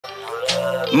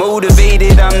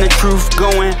Motivated, I'm the truth.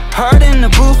 Going hard in the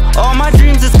booth. All my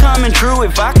dreams is coming true.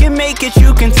 If I can make it,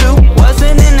 you can too.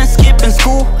 Wasn't in a skipping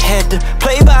school. Had to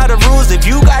play by the rules. If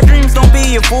you got dreams, don't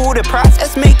be a fool. The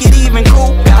process make it even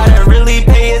cool. Gotta really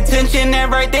pay attention.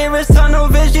 And right there is tunnel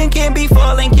vision. Can't be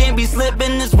falling, can't be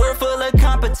slipping. This world full of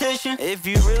competition. If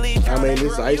you really this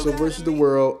is ISO versus the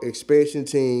World expansion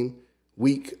team,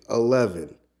 week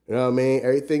 11. You know what I mean?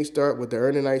 Everything start with the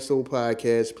Earning ISO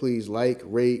podcast. Please like,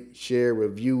 rate, share,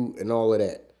 review, and all of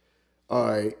that. All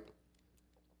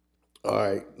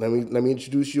right. Let me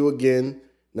introduce you again.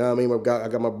 Now I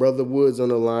got my brother Woods on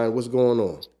the line. What's going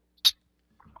on?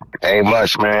 Ain't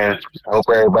much, man. Hope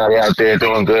everybody out there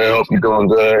doing good. Hope you're doing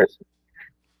good.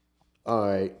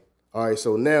 All right.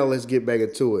 So now let's get back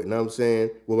into it. You know what I'm saying?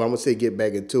 Well, I'm gonna say get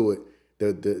back into it.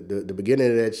 The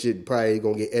beginning of that shit probably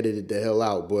gonna get edited the hell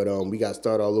out, but we got to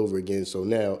start all over again. So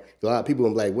now a lot of people are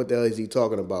like, what the hell is he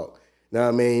talking about? Now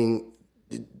I mean,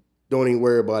 don't even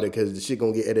worry about it because the shit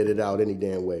gonna get edited out any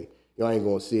damn way. Y'all ain't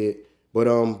gonna see it. But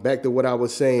back to what I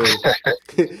was saying.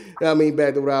 Back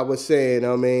to what I was saying.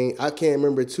 I can't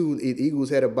remember too. Eagles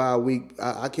had a bye week.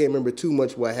 I can't remember too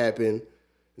much what happened.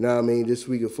 This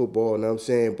week of football. You know what I'm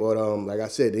saying? But like I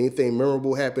said, anything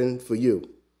memorable happened for you?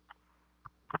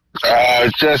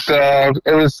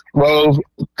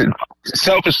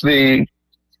 Selfishly,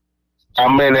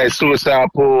 I'm in that suicide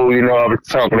pool, I was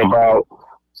talking about.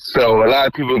 So a lot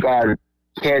of people got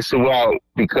canceled out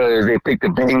because they picked the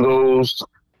Bengals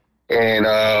and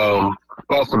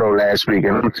Buffalo last week,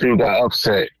 and them two got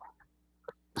upset.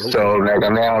 Okay. So now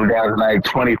I'm down to like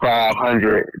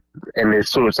 2,500 in this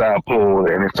suicide pool,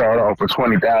 and it started off for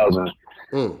 20,000.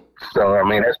 So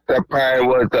that probably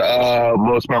was the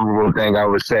most memorable thing I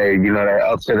would say. That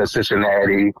upset of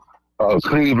Cincinnati,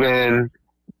 Cleveland.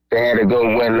 They had a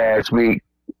good win last week.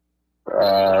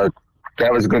 That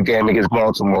was a good game against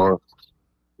Baltimore.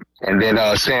 And then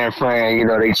San Fran,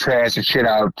 they trashed the shit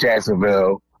out of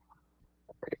Jacksonville.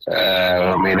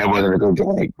 That wasn't a good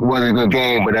game. It wasn't a good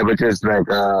game, but that was just like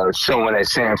showing that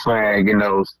San Fran,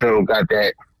 still got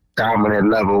that dominant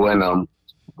level in them.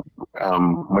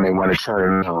 When they want to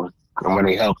turn it on and when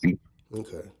they healthy.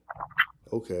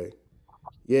 Okay.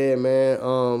 Yeah, man.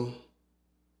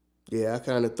 I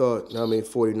kind of thought,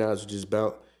 49ers would just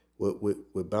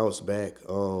bounce back.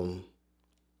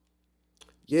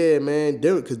 Yeah, man.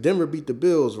 Because Denver beat the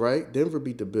Bills, right? Denver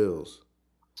beat the Bills.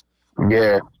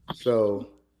 Yeah. So,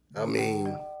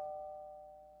 you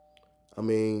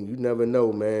never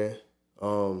know, man.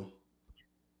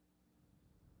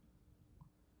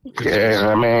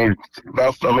 Yeah,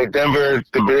 Denver,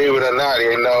 to believe it or not,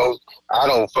 I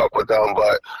don't fuck with them,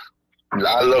 but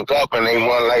I look up and they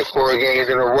won like 4 games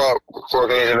in a row.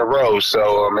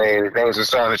 So, things are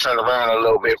starting to turn around a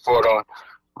little bit for them.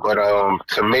 But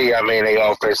to me, they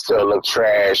offense still look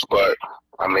trash, but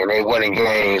they winning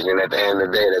games, and at the end of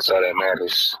the day, that's all that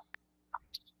matters.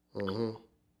 Mm-hmm.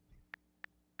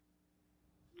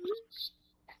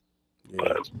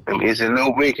 Yeah. But it's a new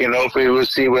weekend. Hopefully, we'll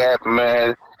see what happens,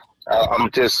 man. I'm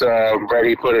just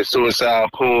ready for the suicide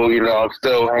pool. I'm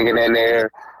still hanging in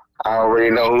there. I don't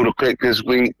really know who to pick this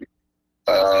week.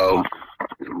 But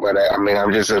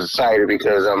I'm just excited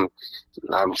because I'm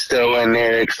still in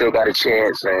there, still got a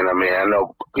chance. And I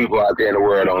know people out there in the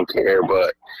world don't care,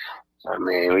 but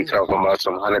we talking about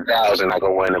some 100,000 I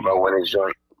can win if I win this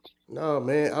joint. No,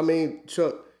 man.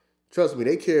 Trust me,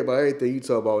 they care about everything you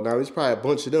talk about. Now, there's probably a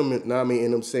bunch of them, in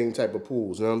them same type of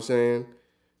pools. You know what I'm saying?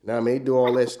 They do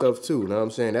all that stuff too. You know what I'm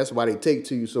saying? That's why they take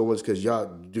to you so much, because y'all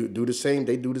do the same.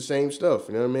 They do the same stuff.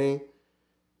 You know what I mean?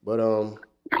 But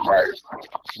right.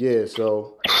 Yeah.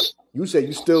 So you said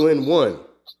you still in one.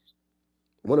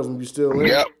 One of them you still in?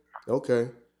 Yep. Okay.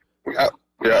 Yep.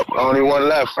 Only one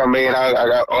left. I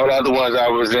got all the other ones I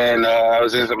was in. I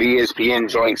was in some ESPN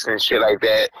joints and shit like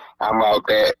that. I'm out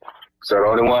there. So the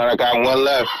only one, I got one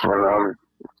left. And,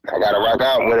 I got to rock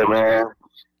out with it, man.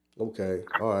 Okay.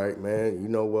 All right, man.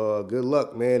 Good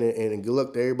luck, man. And good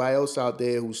luck to everybody else out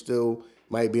there who still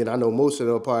might be in. I know most of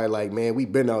them are probably like, man, we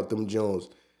been out them Jones.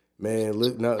 Man,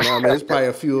 look, now, man, there's probably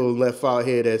a few of them left out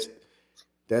here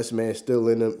that's man, still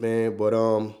in them, man. But,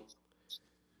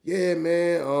 yeah,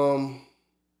 man,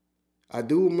 I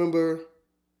do remember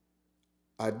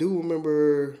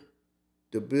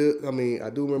the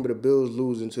Bills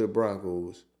losing to the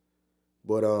Broncos.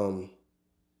 But,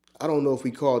 I don't know if we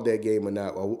called that game or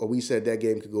not, or we said that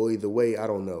game could go either way. I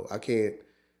don't know. I can't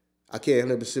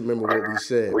 100% remember what we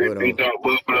said. We thought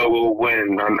Buffalo will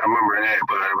win. I remember that,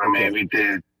 but we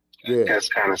did. Yeah.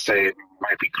 Just kind of say it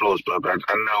might be close, but I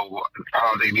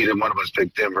don't think neither one of us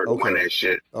picked Denver to win that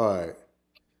shit. All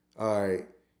right.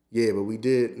 Yeah, but we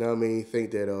did, know what I mean,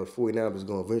 think that 49ers is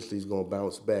going to eventually is going to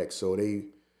bounce back. So they,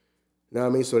 know what I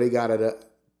mean, so they got out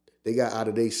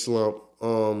of their slump.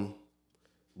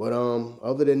 But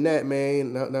other than that,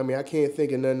 man, know what I mean, I can't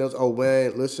think of nothing else. Oh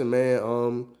man, listen,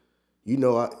 man, you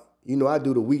know I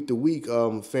do the week to week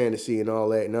fantasy and all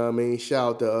that. Know what I mean?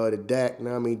 Shout out to Dak.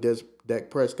 Know what I mean? Dak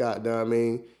Prescott. Know what I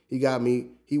mean?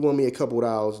 He won me a couple of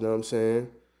dollars. Know what I'm saying?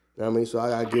 Know what I mean? So I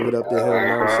gotta give it up to him.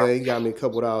 Know what I'm saying? He got me a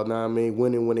couple of dollars. Know what I mean?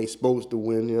 Winning when they supposed to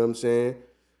win. You know what I'm saying?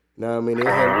 Know what I mean? Know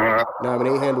what I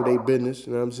mean? They handle their business.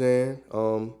 You know what I'm saying?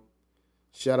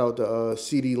 Shout out to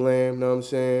CD Lamb. Know what I'm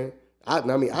saying? I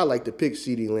mean, I like to pick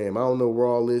CD Lamb. I don't know where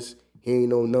all this. He ain't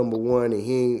no number one and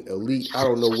he ain't elite. I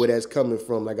don't know where that's coming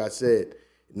from. Like I said,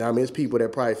 now I mean, it's people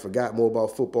that probably forgot more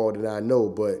about football than I know,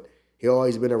 but he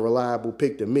always been a reliable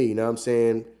pick to me. You know what I'm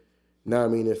saying? Know what I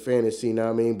mean? In fantasy, know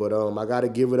what I mean? But I gotta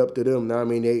give it up to them. Know what I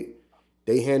mean?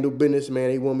 They handle business, man.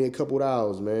 They won me a couple of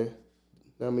dollars, man. Know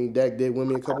what I mean? Dak did win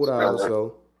me a couple of dollars,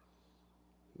 so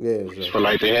yeah. So. For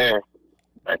like they had.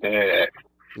 Like they had.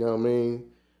 You know what I mean?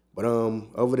 But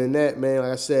other than that, man,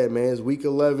 like I said, man, it's week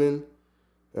 11.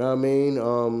 You know what I mean?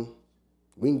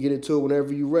 We can get into it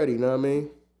whenever you're ready. You know what I mean?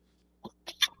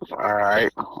 All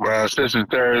right. Well, since it's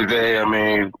Thursday, I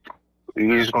mean,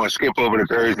 we're just going to skip over the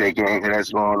Thursday game because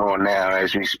that's going on now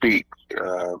as we speak.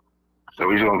 So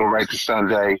we're just going to go right to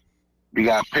Sunday. We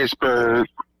got Pittsburgh.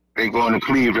 They going to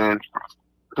Cleveland.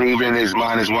 Cleveland is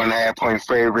minus 1.5 point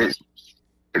favorites.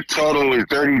 The total is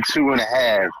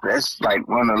 32.5. That's like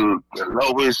one of the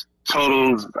lowest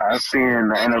totals I've seen in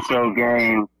the NFL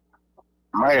game.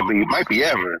 Might be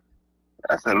ever.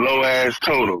 That's a low ass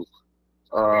total.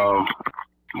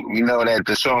 You know that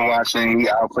Deshaun Watson, he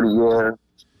out for the year.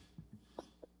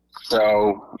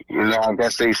 So, you know, I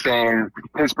guess they saying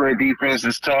Pittsburgh defense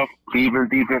is tough, Cleveland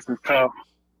defense is tough.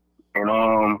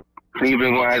 And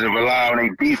Cleveland gonna have to rely on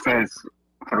their defense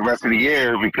for the rest of the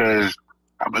year because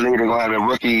I believe they're gonna have a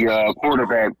rookie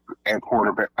quarterback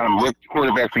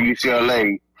for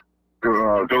UCLA,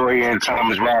 Dorian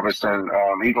Thomas Robinson.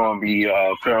 He's gonna be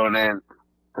filling in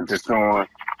for Deshaun.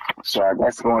 So I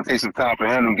guess it's gonna take some time for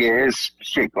him to get his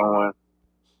shit going.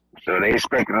 So they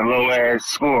expecting a low ass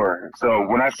score. So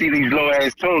when I see these low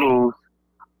ass totals,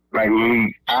 like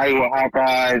when Iowa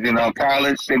Hawkeyes in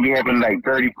college, they be having like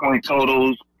 30-point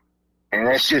totals, and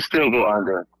that shit still go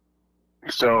under.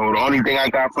 So the only thing I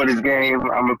got for this game,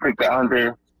 I'm gonna pick the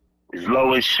under. It's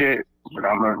low as shit, but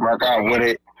I'm gonna rock out with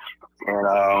it. And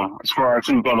as far as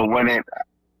who's gonna win it,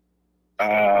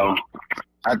 I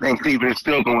think Cleveland's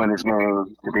still gonna win this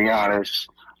game, to be honest.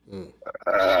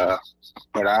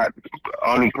 But the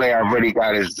only play I really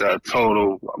got is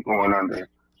total going under.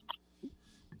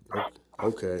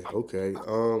 Okay.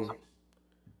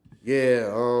 Yeah.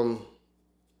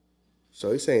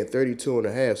 So he's saying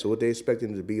 32.5. So what they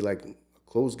expecting to be like a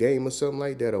close game or something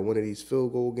like that, or one of these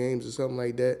field goal games or something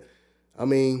like that. I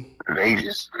mean, they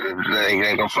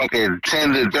go fucking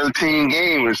 10 to 13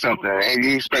 game or something. And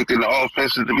you expecting the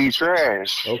offenses to be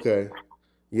trash. Okay.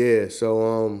 Yeah.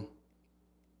 So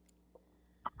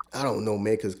I don't know,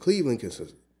 man, because Cleveland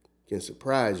can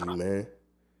surprise you, man.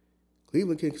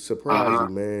 Cleveland can surprise you,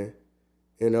 man.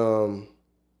 And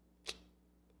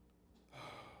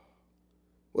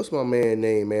what's my man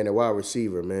name, man? The wide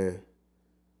receiver, man.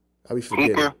 I be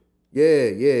forgetting. Cooper?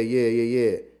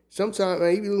 Yeah. Sometimes,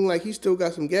 man, he be looking like he still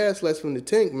got some gas left from the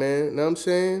tank, man. Know what I'm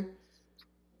saying?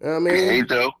 Know what I mean? Yeah, he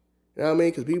do. Know what I mean?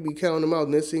 Because people be counting him out.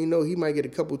 Next thing you know, he might get a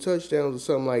couple touchdowns or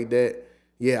something like that.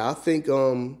 Yeah, I think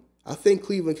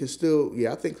Cleveland can still.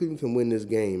 Yeah, I think Cleveland can win this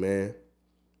game, man.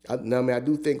 I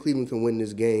do think Cleveland can win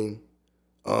this game.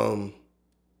 Yeah,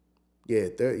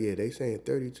 they saying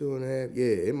 32.5.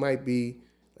 Yeah, it might be.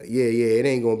 Yeah, it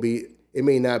ain't gonna be. It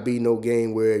may not be no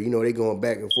game where they going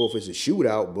back and forth. It's a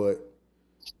shootout, but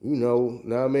know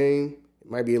what I mean. It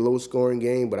might be a low scoring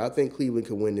game, but I think Cleveland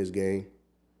can win this game.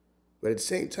 But at the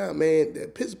same time, man, the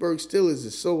Pittsburgh Steelers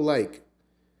is so like.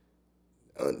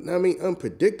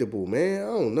 Unpredictable, man. I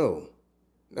don't know.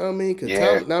 Know what I mean? Because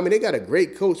they got a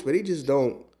great coach, but they just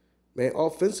don't. Man,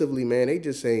 offensively, man, they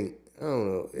just ain't. I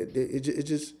don't know. It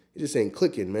just ain't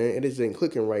clicking, man. It just ain't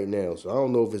clicking right now. So I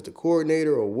don't know if it's the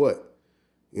coordinator or what.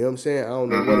 You know what I'm saying? I don't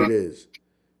know what it is.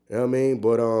 You know what I mean?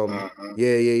 But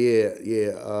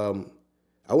yeah.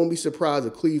 I wouldn't be surprised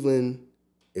if Cleveland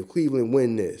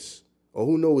win this. Or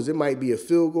who knows? It might be a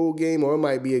field goal game, or it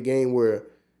might be a game where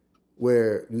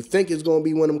you think it's gonna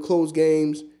be one of them close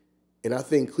games, and I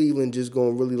think Cleveland just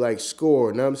gonna really like score.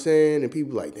 You know what I'm saying? And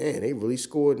people like, damn, they really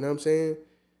scored. You know what I'm saying?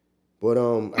 But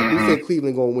I do think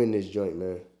Cleveland gonna win this joint,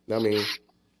 man. I mean,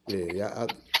 I'm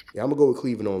gonna go with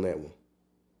Cleveland on that one.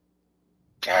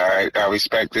 All right, I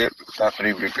respect it.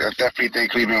 Definitely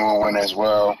think Cleveland will win as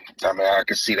well. I mean, I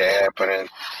can see that happening.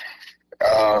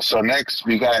 So next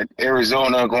we got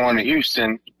Arizona going to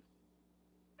Houston.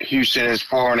 Houston is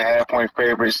 4.5 point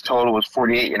favorites. Total was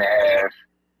 48.5.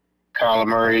 Kyler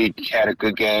Murray had a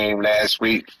good game last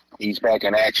week. He's back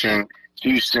in action.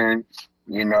 Houston,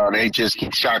 they just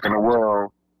keep shocking the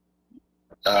world.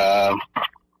 I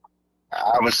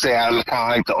would say I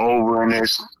kind of like the over in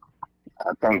this.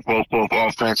 I think both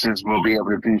offenses will be able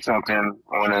to do something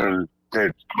on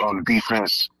the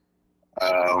defense.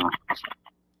 I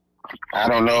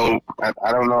don't know.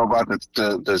 I don't know about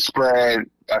the spread.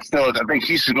 I think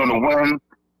Houston's going to win,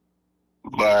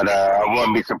 but I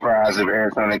wouldn't be surprised if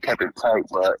Arizona kept it tight.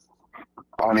 But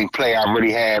only play I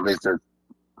really have is the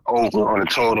over on the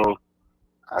total.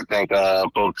 I think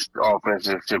both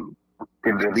offenses should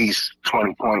get at least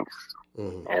 20 points,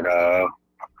 and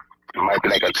it might be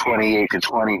like a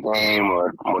 28-20 game,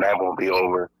 or that won't be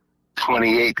over.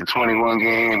 28-21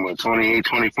 game, or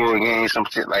 28-24 game, some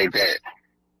shit like that.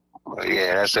 But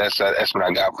yeah, that's what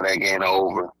I got for that game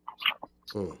over.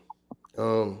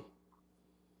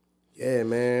 Yeah,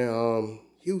 man.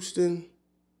 Houston,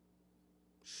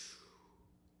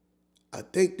 I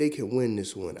think they can win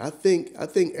this one. I think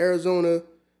Arizona,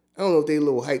 I don't know if they a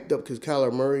little hyped up because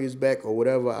Kyler Murray is back or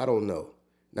whatever. I don't know.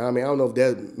 Now, I mean, I don't know if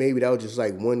that was just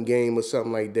like one game or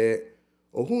something like that.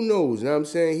 Or who knows, you know what I'm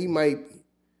saying? He might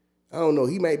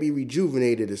be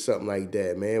rejuvenated or something like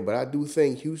that, man. But I do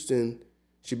think Houston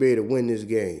should be able to win this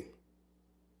game.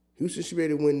 Houston should be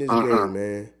able to win this game,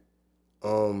 man.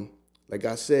 Like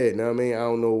I said, know what I mean? I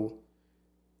don't know.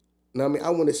 Know what I mean? I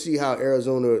want to see how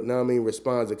Arizona, know what I mean,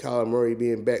 responds to Kyler Murray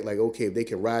being back. Like, okay, if they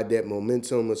can ride that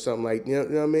momentum or something like, you know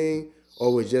what I mean?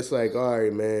 Or it's just like, all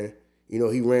right, man,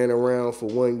 he ran around for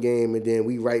one game and then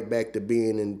we right back to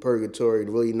being in purgatory,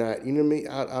 really not, you know what I mean?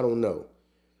 I don't know.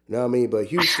 You know what I mean? But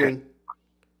Houston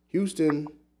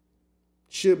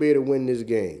should be able to win this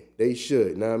game. They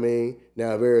should, know what I mean?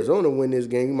 Now, if Arizona win this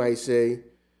game, you might say,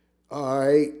 all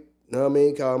right, know what I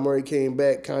mean? Kyler Murray came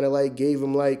back, kind of like gave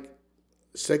him like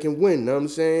second win, know what I'm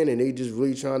saying? And they just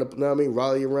really trying to, know what I mean,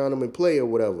 rally around them and play or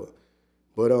whatever.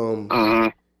 But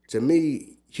to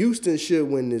me, Houston should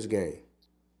win this game.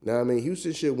 Know what I mean?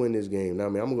 Houston should win this game. Know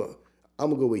what I mean? I'm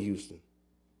gonna go with Houston.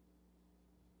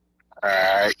 All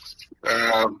right.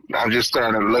 I'm just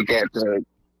starting to look at the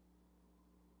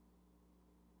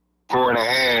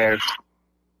 4.5.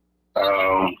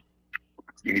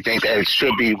 You think that it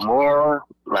should be more?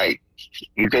 Like,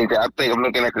 I think I'm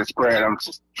looking at the spread. I'm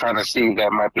just trying to see if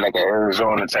that might be like an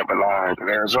Arizona type of line. Because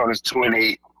Arizona's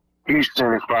 2-8.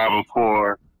 Houston is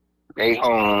 5-4. They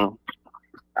home.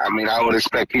 I mean, I would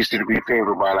expect Houston to be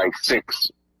favored by like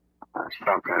 6 or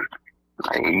something.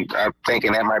 I'm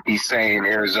thinking that might be saying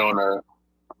Arizona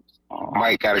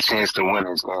might got a chance to win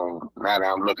this game. Now that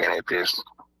I'm looking at this.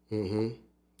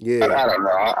 Yeah. I don't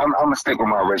know. I'm going to stick with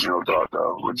my original thought,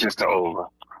 though, with just the over.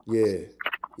 Yeah.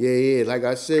 Like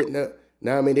I said,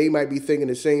 now I mean, they might be thinking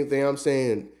the same thing I'm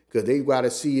saying because they got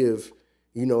to see if,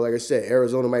 like I said,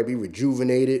 Arizona might be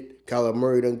rejuvenated. Kyler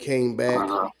Murray done came back.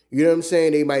 You know what I'm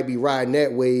saying? They might be riding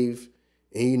that wave,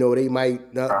 and, they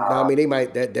might,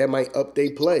 that might up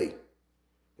their play.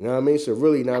 You know what I mean? So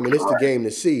really, now I mean, it's the game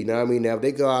to see. Now I mean, now if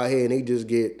they go out here and they just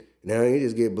get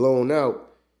blown out,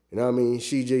 you know what I mean?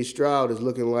 C.J. Stroud is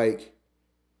looking like,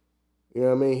 you know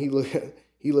what I mean? He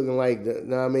looking like, you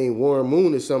know what I mean, Warren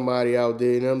Moon is somebody out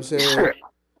there, you know what I'm saying?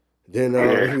 Then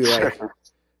he be like,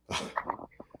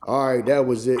 all right, that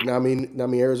was it. Now I mean,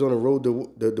 Arizona rode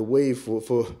the wave for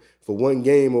one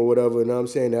game or whatever, you know what I'm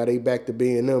saying? Now they back to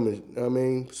being them, you know what I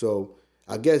mean? So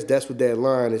I guess that's what that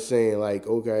line is saying, like,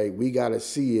 okay, we got to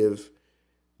see if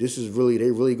this is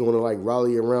they really going to like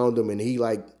rally around them and he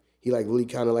really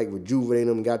kind of like rejuvenated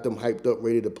them, got them hyped up,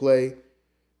 ready to play.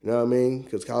 You know what I mean?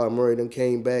 Because Kyler Murray them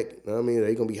came back. You know what I mean? Are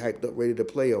they going to be hyped up, ready to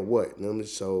play or what? You know what I mean?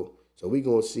 So we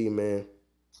going to see, man.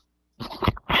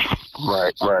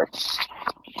 Right. All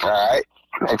right.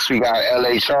 Next we got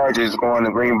L.A. Chargers going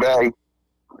to Green Bay.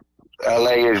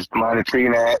 L.A. is minus 3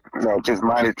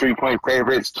 point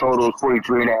favorites. Total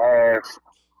 43.5.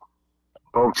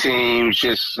 Both teams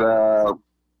just, I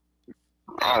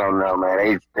don't know,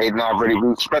 man. They not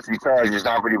really, especially Chargers,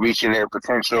 not really reaching their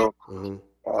potential.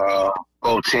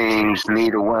 Both teams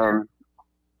need a win.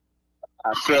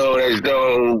 I feel as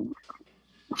though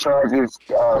Chargers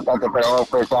got the better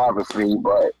offense, obviously,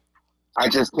 but I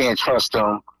just can't trust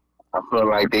them. I feel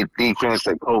like their defense,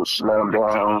 their coach let them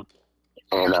down.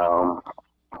 And I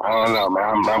don't know,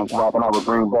 man. I'm rocking out with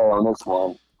Green Bay on this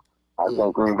one. I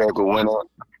think Green Bay will win it.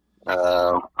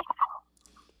 I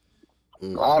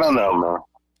don't know, man.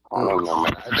 I don't know,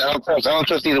 man. I don't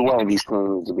trust either one of these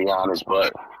teams, to be honest.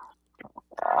 But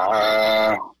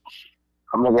I'm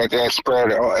looking at that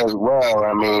spread as well.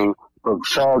 I mean, for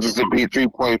Chargers to be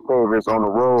 3-point favorites on the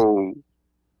road,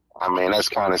 I mean, that's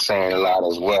kind of saying a lot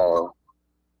as well.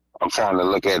 I'm trying to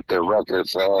look at the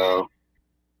records. Chargers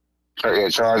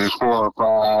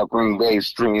 4-5, Green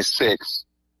Bay's 3-6.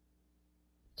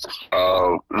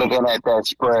 Looking at that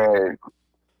spread,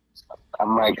 I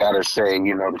might gotta say,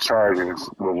 the Chargers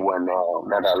will win. Now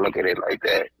that I look at it like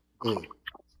that,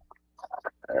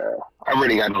 I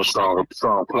really got no strong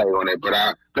play on it.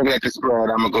 But looking at the spread,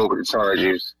 I'm gonna go with the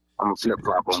Chargers. I'm gonna flip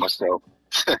flop on myself.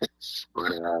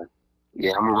 But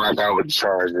yeah, I'm gonna rock out with the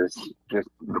Chargers just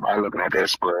by looking at that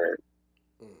spread.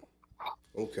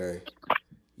 Okay.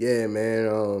 Yeah, man.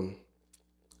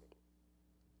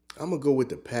 I'm gonna go with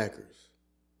the Packers.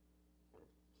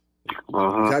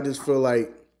 I just feel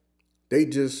like they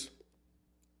just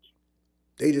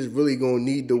really gonna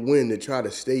need the win to try to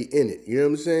stay in it. You know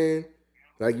what I'm saying?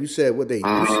 Like you said,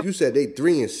 you said they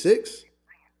 3-6?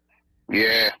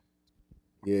 Yeah.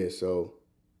 Yeah, so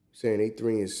saying they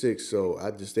 3-6, so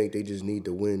I just think they just need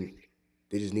to win.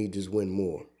 They just need to win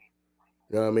more.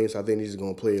 You know what I mean? So I think they're just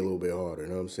gonna play a little bit harder. You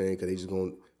know what I'm saying? Because they just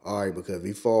gonna because if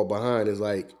we fall behind, it's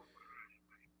like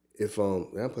if I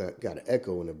got an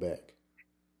echo in the back.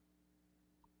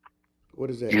 What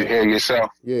is that? You hear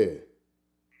yourself? Yeah.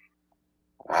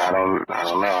 I don't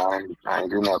know. I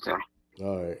ain't do nothing.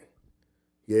 All right.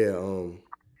 Yeah.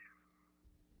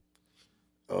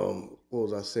 What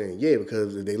was I saying? Yeah,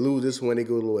 because if they lose this one, they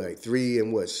go to like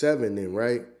 3-7 then,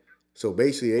 right? So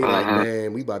basically, they like,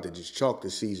 man, we about to just chalk the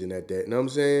season at that. You know what I'm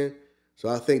saying? So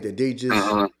I think that they just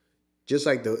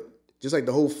like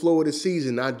the whole flow of the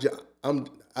season. I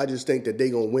just think that they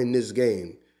gonna win this game.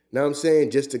 You know what I'm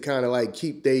saying? Just to kind of like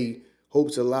keep they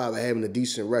hopes alive of having a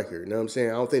decent record. You know what I'm saying?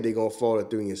 I don't think they're gonna fall to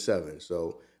 3-7.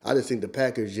 So I just think the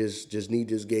Packers just need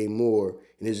this game more,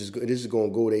 and this is gonna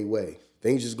go their way.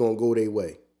 Things just gonna go their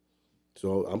way.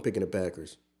 So I'm picking the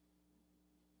Packers.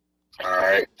 All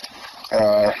right.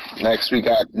 Next we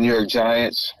got New York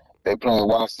Giants. They playing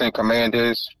Washington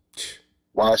Commanders.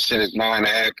 Washington is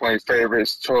 9.5-point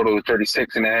favorites. Total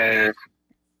 36.5.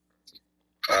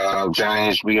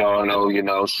 Giants, we all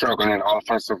know, struggling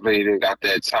offensively. They got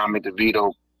that Tommy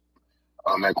DeVito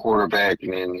at quarterback,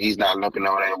 and he's not looking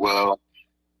all that well.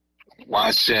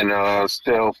 Washington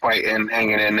still fighting,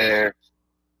 hanging in there.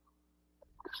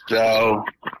 So,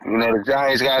 the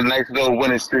Giants got a nice little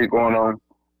winning streak going on.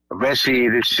 Eventually,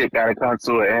 this shit got to come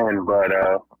to an end, but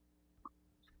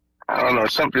I don't know.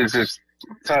 Something's just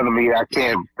telling me I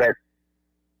can't bet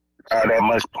that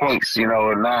much points.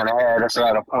 9.5, that's a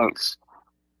lot of points.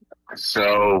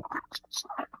 So,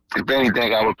 if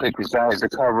anything, I would pick the Giants to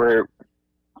cover it.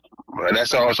 But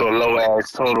that's also a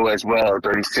low-ass total as well,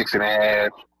 36.5.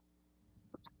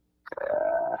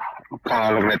 I'm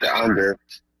kind of looking at the under.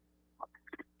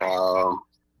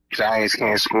 Giants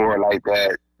can't score like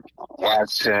that.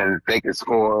 Washington, they can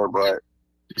score, but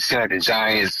you see like the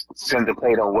Giants tend to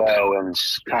play them well and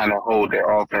kind of hold their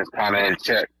offense kind of in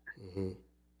check.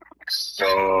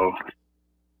 So,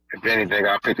 if anything,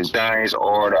 I'll pick the Giants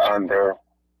or the under.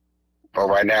 But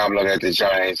right now, I'm looking at the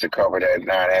Giants to cover that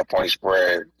 9.5-point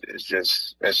spread. That's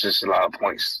just a lot of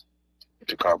points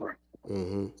to cover.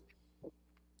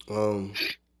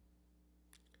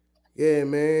 Yeah,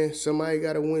 man. Somebody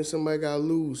got to win. Somebody got to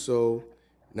lose. So,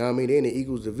 now I mean, they're in the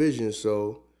Eagles division.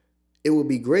 So, it would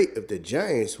be great if the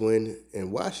Giants win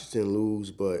and Washington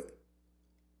lose, but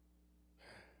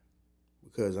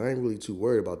because I ain't really too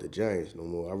worried about the Giants no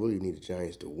more. I really need the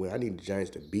Giants to win. I need the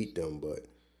Giants to beat them, but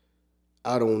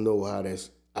I don't know how that's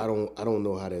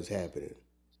know how that's happening.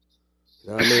 You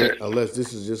know what I mean? Unless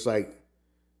this is just like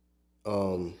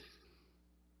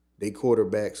they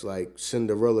quarterbacks like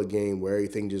Cinderella game where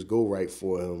everything just go right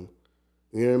for him.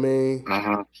 You know what I mean?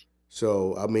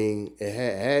 So I mean it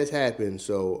has happened.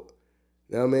 So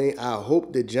you know what I mean? I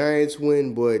hope the Giants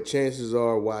win, but chances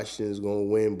are Washington's gonna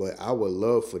win. But I would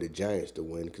love for the Giants to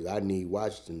win because I need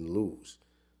Washington to lose.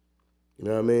 You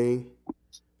know what I mean?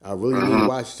 I really need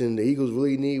Washington. The Eagles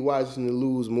really need Washington to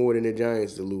lose more than the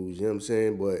Giants to lose. You know what I'm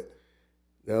saying? But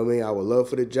you know what I mean? I would love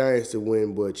for the Giants to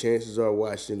win, but chances are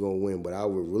Washington gonna win. But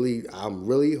I'm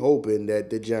really hoping that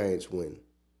the Giants win.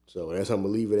 So I'm gonna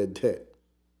leave it at that.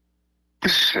 They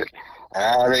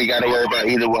got to worry about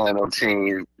either one of those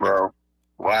teams, bro.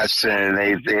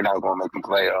 Washington, they're not gonna make the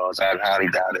playoffs. I highly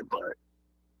doubt it, but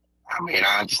I mean,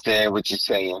 I understand what you're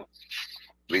saying.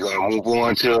 We're going to move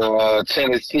on to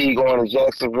Tennessee going to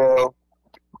Jacksonville.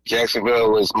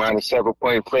 Jacksonville was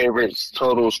 -7-point favorites.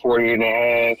 Total is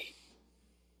 40.5.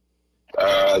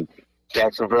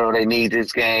 Jacksonville, they need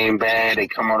this game bad. They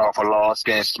coming off a loss,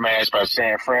 getting smashed by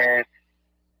San Fran.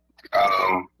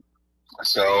 Um,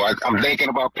 I'm thinking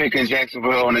about picking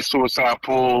Jacksonville in the suicide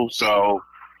pool. So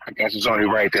I guess it's only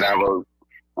right that I will.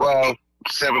 Well,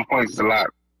 7 points is a lot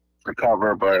to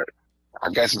cover, but I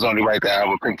guess it's only right that I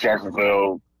will pick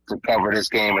Jacksonville to cover this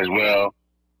game as well.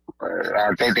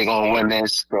 I think they're gonna win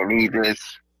this. They need this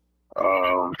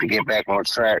to get back on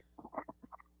track.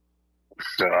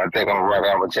 So I think I'm gonna rock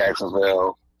out with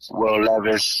Jacksonville. Will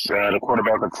Levis, the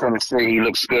quarterback of Tennessee, he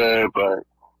looks good, but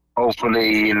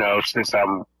hopefully, since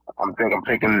I'm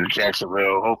picking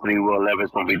Jacksonville. Hopefully, Will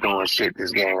Levis gonna be doing shit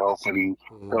this game. Hopefully,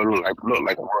 he'll look like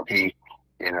a rookie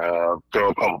and throw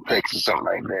a couple picks or something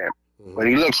like that. But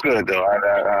he looks good though.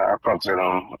 I fucked with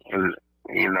him,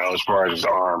 as far as his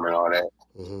arm and all that.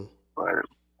 But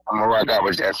I'm gonna rock out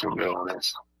with Jacksonville on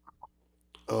this.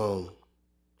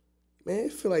 Man, I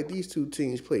feel like these two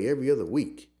teams play every other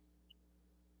week.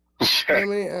 I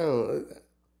mean, I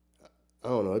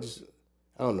don't know.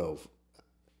 I don't know.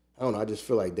 I just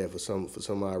feel like that for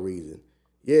some odd reason.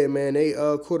 Yeah, man, they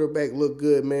quarterback look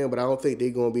good, man, but I don't think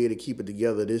they're gonna be able to keep it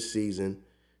together this season.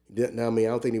 I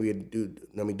don't think they'll be able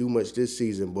to do much this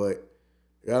season, but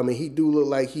he do look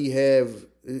like he's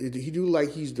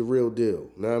the real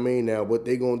deal. You know what I mean? Now, what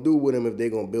they gonna do with him, if they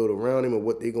gonna build around him, or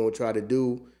what they gonna try to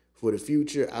do for the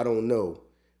future, I don't know.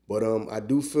 But I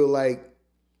do feel like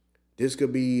this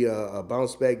could be a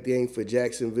bounce back game for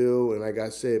Jacksonville. And like I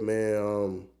said,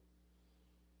 man,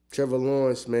 Trevor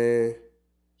Lawrence, man,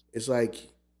 it's like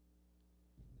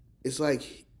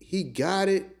he got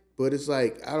it, but it's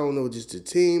like, I don't know, just the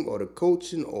team or the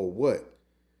coaching or what.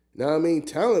 You know what I mean?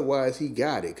 Talent-wise, he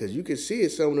got it, because you can see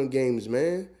it some of them games,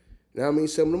 man. You know what I mean?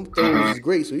 Some of them throws is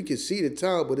great, so you can see the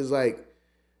talent, but it's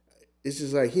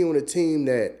just like he on a team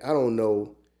that, I don't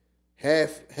know,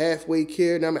 halfway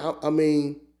care. I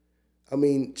mean,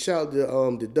 shout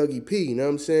out to Dougie P, you know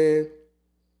what I'm saying?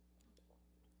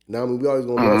 Now, we always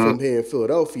going to love him here in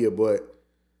Philadelphia, but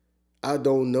I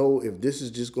don't know if this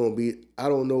is just going to be, I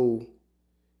don't know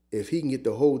if he can get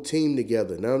the whole team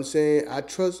together. You know what I'm saying? I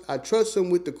trust him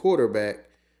with the quarterback,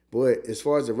 but as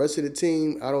far as the rest of the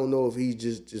team, I don't know if he's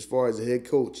just, as far as the head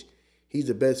coach, he's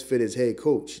the best fit as head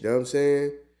coach. You know what I'm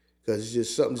saying? Because it's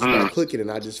just something just not clicking,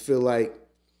 and I just feel like,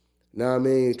 you know what I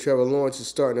mean, Trevor Lawrence is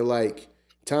starting to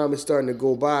time is starting to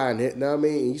go by, and you know what I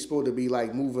mean? And he's supposed to be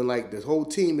moving, the whole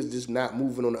team is just not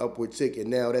moving on the upward ticket.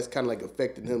 Now that's kind of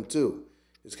affecting him too.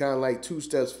 It's kind of like 2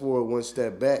 steps forward, 1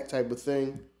 step back type of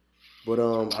thing. But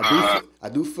I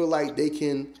do feel like they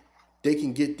can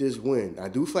get this win. I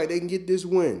do feel like they can get this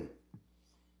win.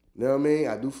 You know what I mean?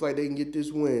 I do feel like they can get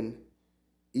this win,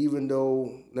 even though,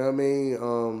 you know what I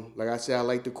mean? Like I said, I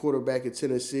like the quarterback in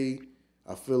Tennessee.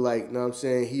 I feel like, you know what I'm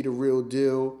saying, he the real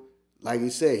deal. Like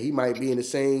you said, he might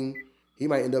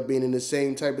end up being in the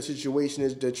same type of situation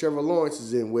as that Trevor Lawrence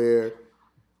is in, where,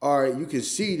 all right, you can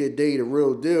see that they the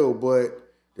real deal, but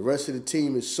the rest of the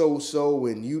team is so,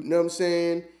 and you know what I'm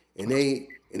saying? And they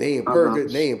in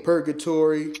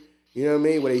purgatory, you know what I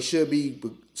mean? Where they should be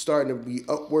starting to be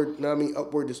upward, you know what I mean?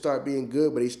 Upward to start being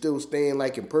good, but they still staying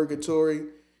in purgatory.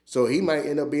 So he might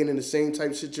end up being in the same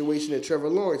type of situation that Trevor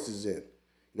Lawrence is in.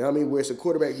 You know what I mean? Where it's a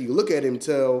quarterback, you look at him and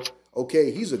tell, okay,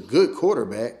 he's a good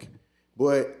quarterback,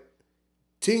 but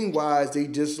team-wise, they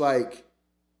just staying,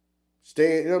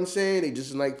 you know what I'm saying? They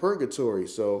just in purgatory.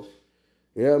 So,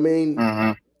 you know what I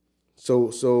mean?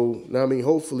 So, you know what I mean?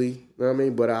 Hopefully, you know what I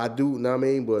mean? But I do, you know what I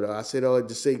mean? But I said all that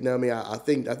to say, you know what I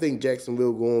mean? I think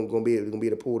Jacksonville gonna be able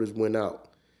to pull this win out.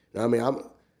 You know what I mean?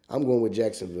 I'm going with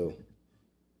Jacksonville.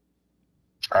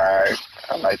 All right,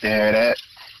 I'd like to hear that.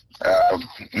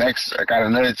 Next, I got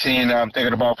another team that I'm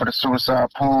thinking about for the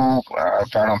suicide pool. I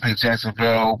don't pick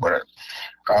Jacksonville, but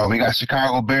we got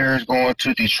Chicago Bears going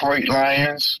to Detroit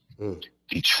Lions.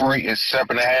 Detroit is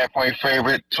 7.5-point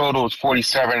favorite. Total is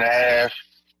 47.5.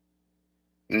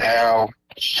 Now,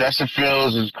 Justin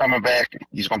Fields is coming back.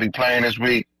 He's going to be playing this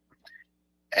week.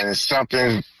 And it's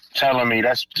something telling me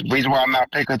that's the reason why I'm not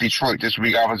picking Detroit this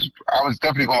week. I was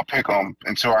definitely going to pick them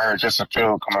until I heard Justin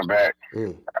Fields coming back.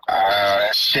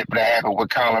 That shit that happened with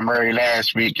Kyler Murray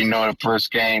last week, the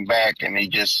first game back, and they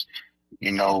just,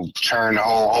 turned the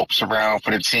whole hopes around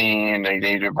for the team.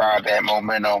 They ride that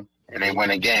momentum, and they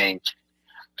win a game.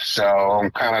 So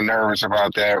I'm kind of nervous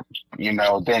about that.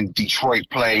 Then Detroit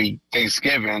play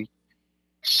Thanksgiving.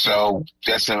 So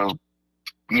that's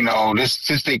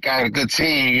since they got a good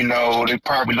team, they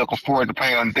probably looking forward to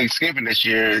playing on Thanksgiving this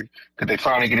year because they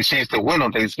finally get a chance to win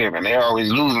on Thanksgiving. They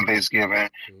always lose on Thanksgiving,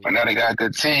 but now they got a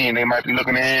good team. They might be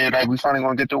looking ahead like we finally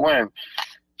going to get the win.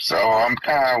 So I'm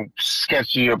kind of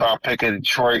sketchy about picking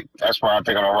Detroit. That's why I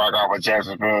think I'm gonna rock out with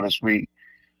Jacksonville this week.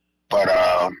 But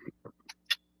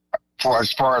for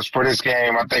as far as for this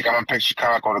game, I think I'm gonna pick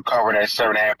Chicago to cover that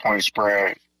 7.5 point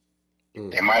spread.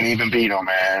 They might even beat them,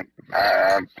 man.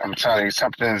 I'm telling you,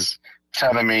 something's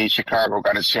telling me Chicago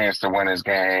got a chance to win this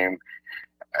game.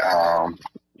 But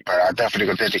I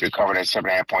definitely think they could cover that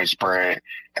 7.5 point spread,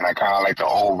 and I kind of like the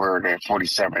over the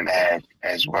 47.5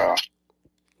 as well.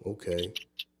 Okay.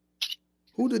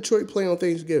 Who Detroit play on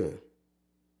Thanksgiving?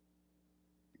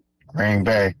 Green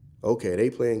Bay. Okay, they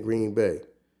playing Green Bay.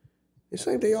 It's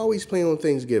like they always play on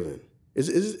Thanksgiving. Is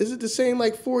it the same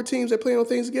like 4 teams that play on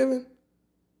Thanksgiving?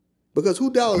 Because who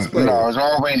Dallas playing? No,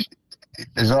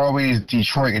 it's always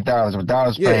Detroit and Dallas. But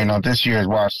Dallas playing on this year's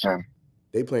Washington.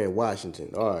 They playing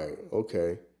Washington. All right,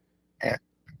 okay. Yeah.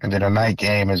 And then the night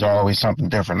game is always something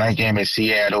different. Night game is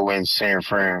Seattle and San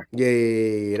Fran.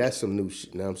 Yeah. That's some new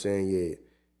shit. You know what I'm saying?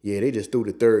 Yeah, they just threw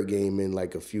the third game in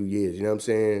like a few years. You know what I'm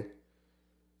saying?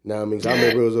 Know what I mean? 'Cause I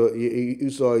remember it was it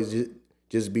used to always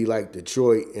just be like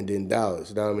Detroit and then Dallas.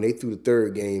 You know what I mean? They threw the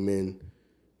third game in.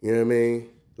 You know what I mean?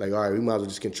 Like, all right, we might as well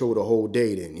just control the whole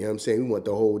day then. You know what I'm saying? We want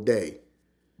the whole day.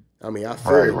 I mean, I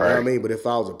feel it, you know what I mean? But if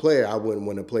I was a player, I wouldn't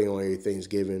want to play on every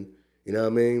Thanksgiving. You know what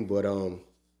I mean? But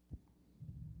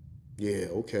yeah,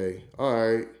 okay. All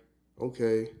right.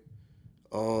 Okay.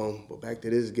 But back to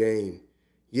this game.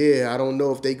 Yeah, I don't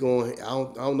know if they going I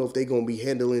don't know if they gonna be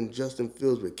handling Justin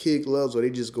Fields with kid gloves or they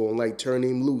just gonna like turn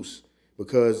him loose.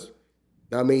 Because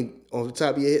I mean, on the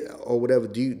top of your head or whatever,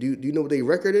 do you know what their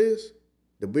record is?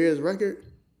 The Bears record?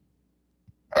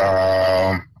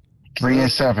 3-7.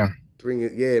 3-7.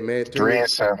 Yeah,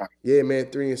 man,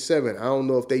 3-7. I don't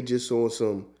know if they just on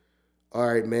some, all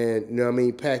right, man, you know what I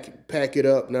mean, pack it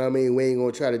up, you know what I mean? We ain't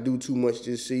gonna try to do too much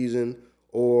this season.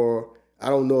 Or I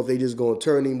don't know if they just gonna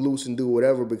turn him loose and do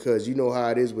whatever, because you know how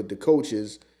it is with the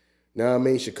coaches. You know what I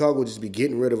mean? Chicago just be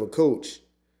getting rid of a coach.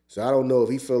 So I don't know if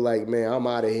he feel like, man, I'm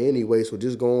out of here anyway, so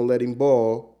just go and let him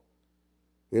ball.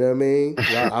 You know what I mean?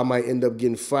 I might end up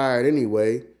getting fired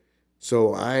anyway.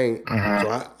 So I ain't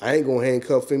gonna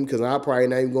handcuff him because I probably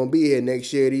not even gonna be here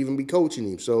next year to even be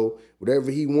coaching him. So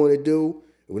whatever he want to do,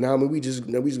 you know what I mean, we just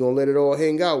gonna let it all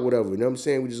hang out, whatever. You know what I'm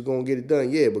saying? We just gonna get it done.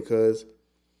 Yeah, because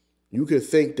you could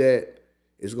think that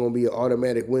it's gonna be an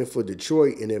automatic win for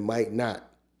Detroit, and it might not.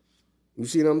 You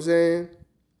see what I'm saying?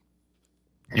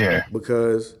 Yeah.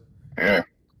 Because I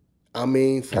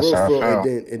mean, for real,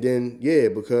 and then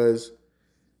because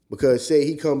say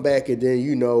he come back and then,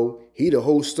 you know, he the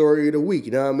whole story of the week.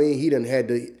 You know what I mean? He done had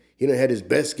his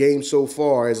best game so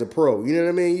far as a pro. You know what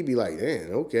I mean? You'd be like,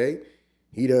 man, okay.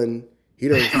 He done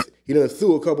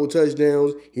threw a couple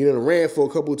touchdowns. He done ran for a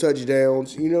couple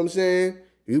touchdowns. You know what I'm saying?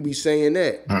 You'd be saying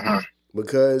that.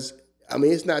 Because, I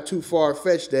mean, it's not too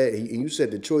far-fetched that, and you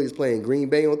said Detroit is playing Green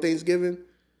Bay on Thanksgiving.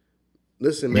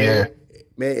 Listen, man,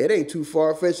 it ain't too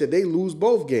far-fetched that they lose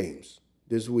both games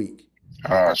this week.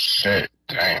 Oh, shit.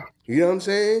 Damn. You know what I'm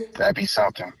saying? That'd be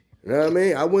something. You know what I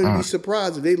mean? I wouldn't be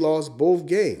surprised if they lost both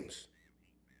games.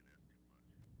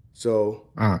 So,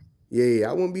 yeah,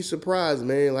 I wouldn't be surprised,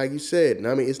 man. Like you said, and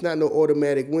I mean, it's not no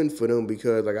automatic win for them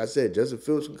because, like I said, Justin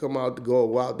Fields can come out to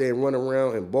go out there and run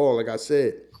around and ball. Like I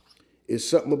said, it's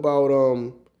something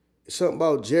about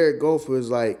Jared Goff is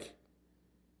like,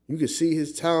 you can see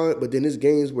his talent, but then there's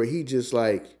games where he just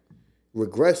like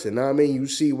regressing. Know what I mean? You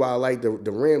see why like the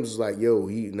Rams is like, yo,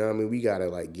 you know what I mean? We gotta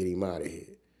like get him out of here.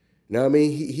 You know what I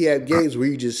mean? He had games where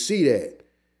you just see that.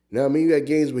 You know what I mean? You had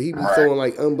games where he be throwing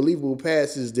like unbelievable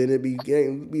passes, then it be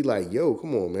like, yo,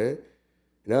 come on, man.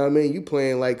 You know what I mean? You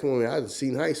playing like, come on, man. I've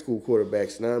seen high school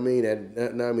quarterbacks, you know what I mean? That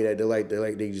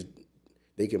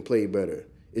they can play better.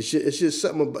 It's just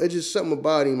something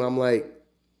about him. I'm like,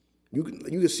 you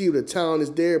can see the talent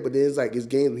is there, but then it's like his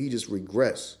games where he just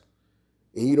regress.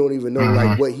 And you don't even know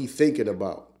like what he thinking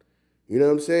about. You know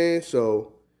what I'm saying?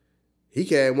 So he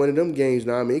can have one of them games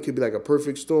now. I mean, it could be like a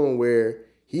perfect storm where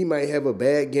he might have a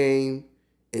bad game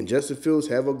and Justin Fields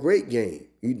have a great game.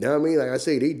 You know what I mean? Like I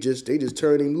say, they just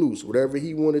turn him loose, whatever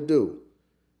he want to do.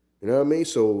 You know what I mean?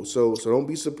 So don't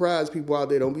be surprised, people out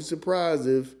there. Don't be surprised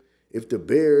if the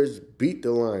Bears beat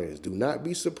the Lions. Do not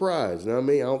be surprised. You know what I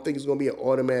mean? I don't think it's gonna be an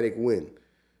automatic win.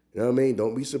 You know what I mean?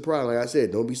 Don't be surprised. Like I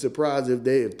said, don't be surprised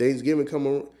if Thanksgiving come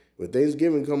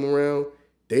around,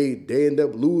 they end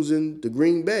up losing to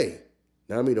Green Bay. You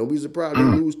know what I mean? Don't be surprised they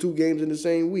lose 2 games in the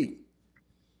same week.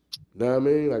 You know what I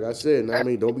mean? Like I said, you know what I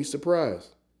mean? Don't be surprised.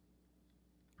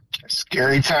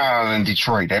 Scary times in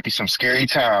Detroit. That'd be some scary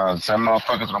times. Some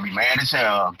motherfuckers gonna be mad as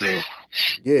hell up there.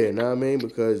 Yeah, you know what I mean?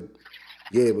 Because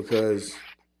they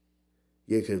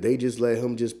just let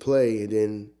him just play, and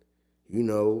then, you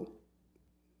know,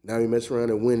 Now we mess around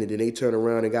and win it. Then they turn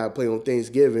around and got to play on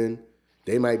Thanksgiving.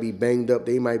 They might be banged up.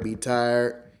 They might be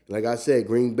tired. Like I said,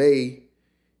 Green Bay,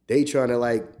 they trying to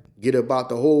like get about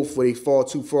the hole before they fall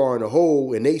too far in the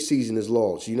hole and they season is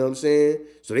lost. You know what I'm saying?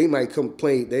 So they might come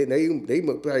play. They probably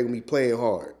gonna be playing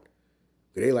hard.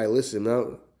 They like, listen,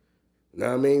 now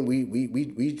I mean, we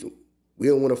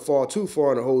don't want to fall too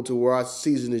far in the hole to where our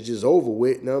season is just over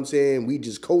with. You know what I'm saying? We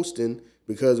just coasting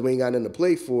because we ain't got nothing to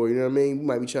play for. You know what I mean? We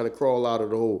might be trying to crawl out of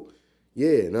the hole. Yeah,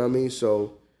 you know what I mean?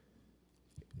 So,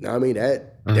 you know what I mean?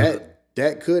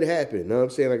 That could happen. You know what I'm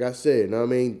saying? Like I said, you know what I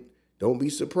mean? Don't be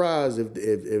surprised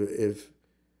if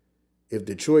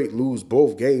Detroit lose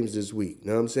both games this week. You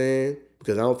know what I'm saying?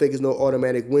 Because I don't think it's no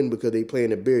automatic win because they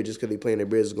playing the Bears. Just because they playing the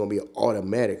Bears is going to be an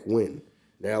automatic win.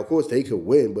 Now, of course, they could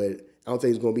win, but I don't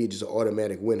think it's going to be just an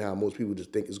automatic win how most people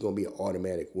just think it's going to be an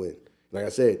automatic win. Like I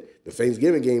said, the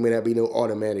Thanksgiving game may not be no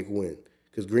automatic win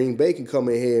because Green Bay can come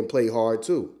in here and play hard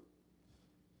too.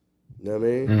 You know what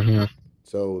I mean? Mm-hmm.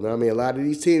 So, you know what I mean? A lot of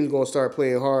these teams are going to start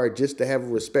playing hard just to have a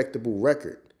respectable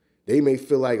record. They may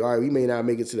feel like, all right, we may not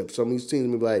make it to some of these teams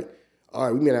may be like, all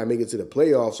right, we may not make it to the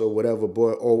playoffs or whatever,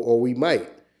 but or we might.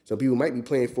 Some people might be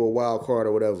playing for a wild card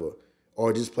or whatever,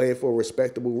 or just playing for a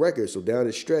respectable record. So down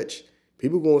the stretch,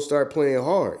 people going to start playing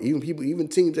hard. Even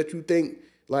teams that you think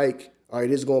like, all right,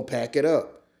 this is going to pack it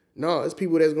up. No, it's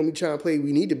people that's going to be trying to play.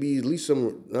 We need to be at least some,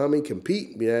 you know what I mean,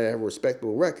 compete, have a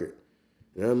respectable record.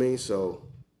 You know what I mean? So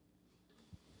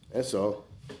that's all.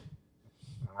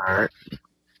 All right.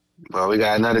 Well, we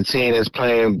got another team that's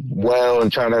playing well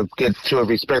and trying to get to a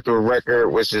respectable record,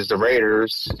 which is the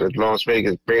Raiders. The Las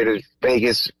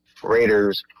Vegas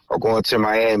Raiders are going to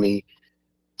Miami,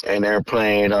 and they're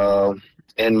playing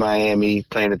in Miami,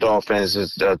 playing the Dolphins.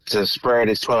 The spread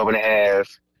is 12.5.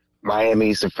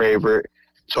 Miami's the favorite.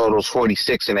 Total's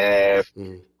 46.5.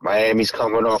 Mm-hmm. Miami's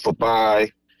coming off a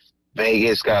bye.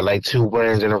 Vegas got like 2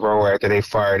 wins in a row after they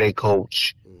fired their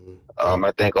coach.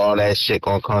 I think all that shit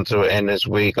gonna come to an end this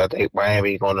week. I think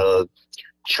Miami gonna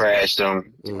trash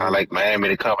them. I like Miami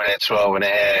to come in at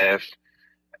 12.5.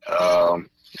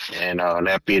 And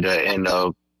that be the end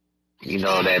of,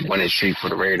 that winning streak for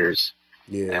the Raiders.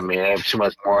 Yeah. I mean, I have too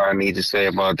much more I need to say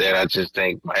about that. I just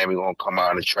think Miami gonna come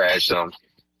out and trash them.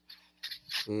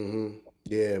 Mm-hmm.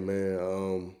 Yeah,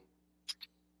 man.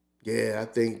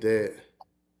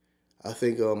 I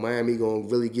think Miami gonna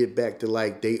really get back to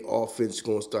like they offense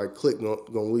gonna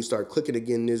really start clicking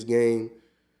again this game.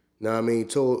 Now I mean,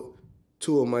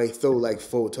 Tua might throw like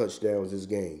 4 touchdowns this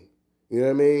game. You know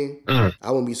what I mean?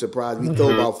 I wouldn't be surprised if we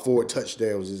throw about 4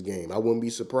 touchdowns this game. I wouldn't be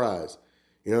surprised.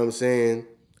 You know what I'm saying?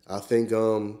 I think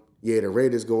the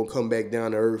Raiders gonna come back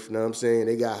down to earth. You know what I'm saying?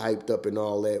 They got hyped up and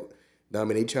all that. I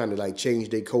mean, they trying to like change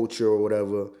their culture or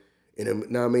whatever.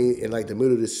 And now I mean, in like the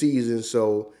middle of the season,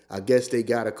 so I guess they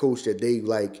got a coach that they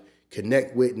like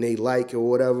connect with and they like or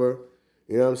whatever.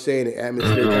 You know what I'm saying? The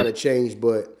atmosphere kind of changed,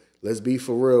 but let's be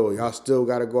for real. Y'all still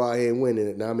got to go out here and win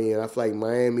it. I mean, I feel like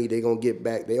Miami, they gonna get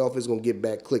back. Their offense gonna get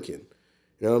back clicking.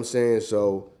 You know what I'm saying?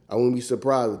 So I wouldn't be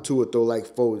surprised if Tua throw like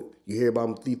 4. You hear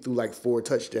about him threw like 4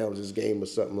 touchdowns this game or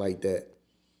something like that.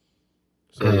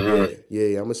 So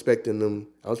yeah, I'm expecting them.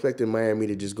 I'm expecting Miami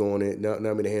to just go on it. Not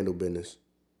me to handle business.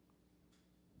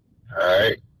 All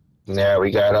right. Now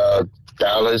we got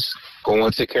Dallas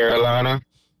going to Carolina.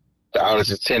 Dallas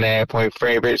is 10.5-point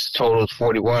favorites. Total is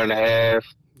 41.5.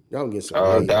 Y'all been getting some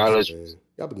layups, Dallas, man.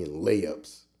 Y'all been getting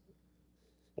layups.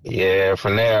 Yeah,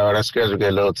 for now, that schedule get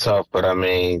a little tough, but I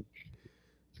mean,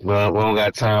 we don't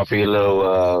got time for your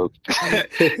little,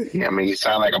 I mean, you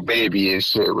sound like a baby and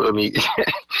shit. I mean,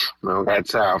 we don't got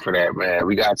time for that, man.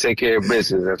 We got to take care of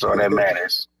business. That's all that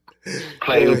matters.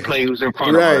 Play who's in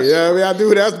front of us. Right, yeah, I mean, I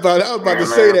do. I was about to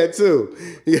say that too.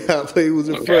 Yeah, play who's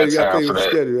in front. You got to play who's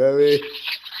schedule. You know what I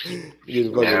mean,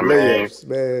 getting fucking layups,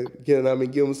 man.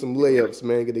 Give them some layups,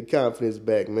 man. Get their confidence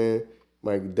back, man.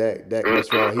 Mike Dak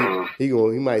that's right. He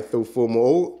might throw 4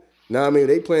 more. Now I mean,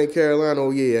 they playing Carolina. Oh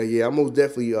yeah. I'm most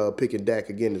definitely picking Dak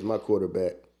again as my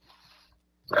quarterback.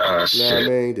 Shit. Know what I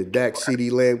mean? The Dak CD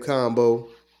Lamb combo.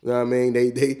 Know what I mean?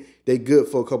 They good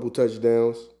for a couple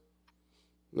touchdowns.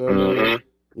 Know what I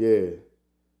mean?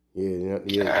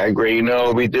 Yeah. I agree. You know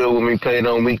what we do when we play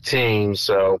on weak teams.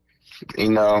 So,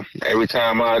 every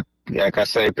time like I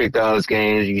say, pick Dallas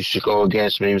games, you should go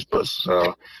against me.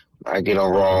 So I get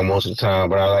them wrong most of the time,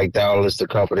 but I like Dallas to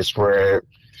cover the spread.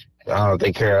 I don't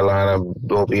think Carolina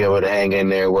will be able to hang in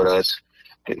there with us.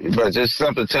 But just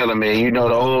something telling me, the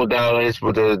whole Dallas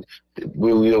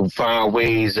we'll find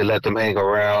ways to let them hang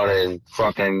around and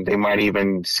fucking they might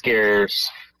even scare us.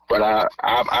 But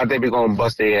I think we're gonna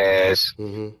bust their ass.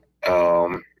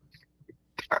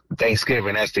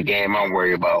 Thanksgiving, that's the game I'm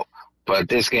worried about. But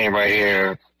this game right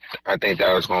here, I think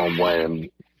that was going to win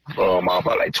out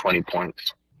by like 20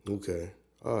 points. Okay.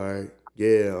 All right.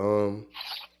 Yeah.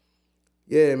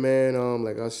 Yeah, man.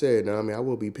 Like I said, I mean, I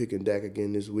will be picking Dak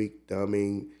again this week. I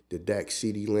mean, the Dak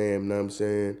CD Lamb. Know what I'm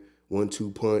saying,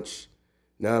 1-2 punch.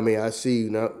 Now, I mean, I see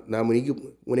now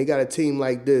when they got a team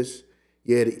like this,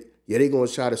 they gonna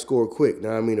try to score quick.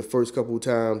 Now, I mean, the first couple of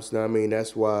times. Now, I mean,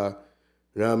 that's why.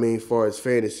 You know what I mean? As far as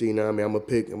fantasy, you know what I mean, I'm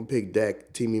gonna pick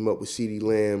Dak, team him up with CD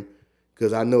Lamb,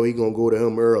 because I know he gonna go to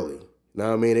him early. You know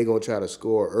what I mean? They gonna try to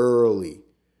score early.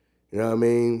 You know what I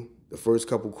mean? The first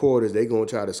couple quarters, they gonna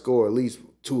try to score at least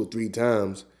 2 or 3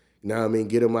 times. You know what I mean?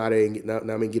 Get them out of there and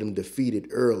get them defeated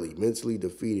early, mentally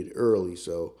defeated early.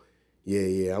 So,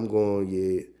 I'm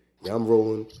going. I'm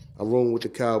rolling. I'm rolling with the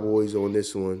Cowboys on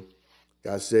this one.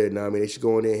 Like I said, now I mean, they should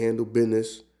go in there and handle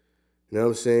business. You know what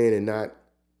I'm saying? And not,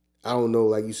 I don't know,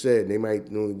 like you said, they might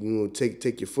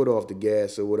take your foot off the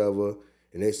gas or whatever.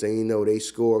 And they say, they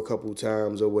score a couple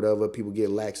times or whatever. People get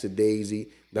lackadaisy.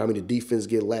 I mean, the defense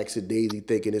get lackadaisy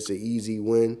thinking it's an easy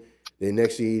win. Then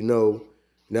next thing you know,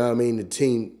 I mean, their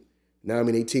team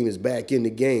is back in the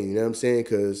game. You know what I'm saying?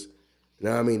 Because,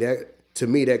 I mean, that to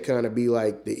me, that kind of be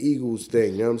like the Eagles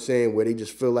thing. You know what I'm saying? Where they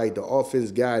just feel like the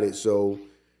offense got it. So,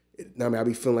 I mean, I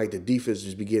be feeling like the defense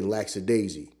just be getting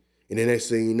lackadaisy. And then next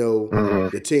thing you know,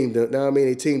 the team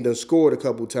done scored a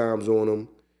couple times on them.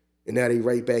 And now they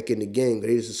right back in the game.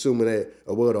 They just assuming that,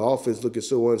 the offense looking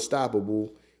so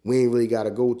unstoppable, we ain't really got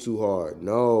to go too hard.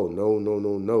 No. You know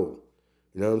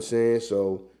what I'm saying?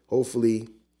 So hopefully,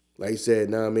 like I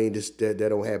said, I mean, that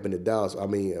don't happen to Dallas. I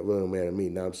mean, it really don't matter to me.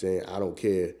 Know what I'm saying? I don't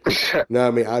care. I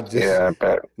mean? I just, I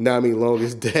bet. I mean, long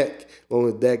as Dak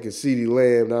and CeeDee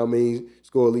Lamb, I mean,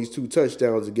 score at least 2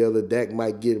 touchdowns together, Dak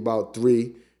might get about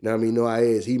 3. Now I mean, how it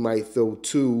is. He might throw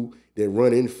 2, then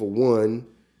run in for 1.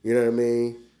 You know what I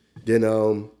mean? Then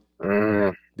you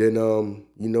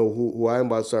know who I'm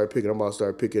about to start picking. I'm about to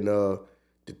start picking the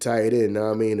tight end. Now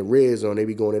I mean, the red zone, they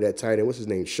be going to that tight end. What's his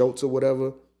name? Schultz or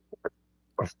whatever.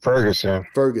 Ferguson.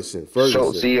 Schultz,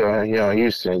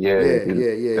 Houston. Yeah.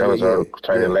 That was our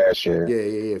tight end last year.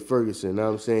 Yeah. Ferguson. Know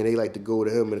what I'm saying? They like to go to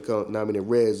him in the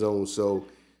red zone. So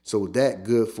that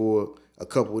good for a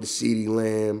couple of the CeeDee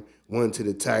Lamb, 1 to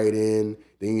the tight end.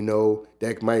 Then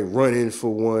that might run in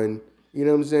for 1. You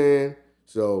know what I'm saying?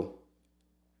 So,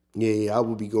 I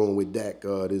would be going with Dak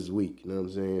this week. You know what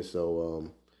I'm saying? So,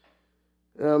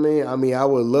 you know what I mean, I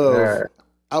would love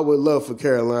for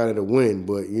Carolina to win,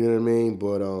 but you know what I mean.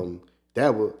 But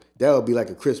that would be like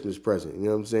a Christmas present. You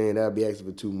know what I'm saying? That'd be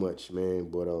asking for too much, man.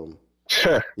 But I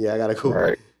gotta go.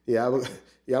 Right. I'm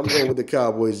going with the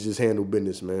Cowboys to just handle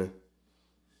business, man.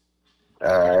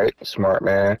 All right, smart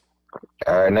man.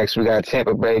 All right, next we got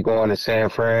Tampa Bay going to San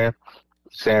Fran.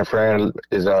 San Fran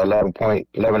is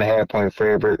 11.5 point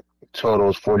favorite. Total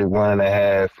is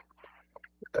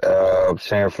 41.5.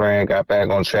 San Fran got back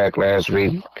on track last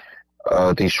week.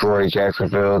 Destroyed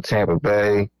Jacksonville, Tampa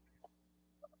Bay.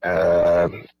 I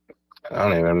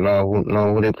don't even know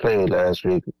who they played last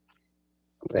week.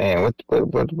 Man, what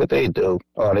they do?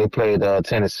 Oh, they played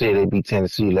Tennessee. They beat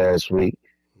Tennessee last week.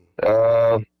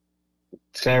 San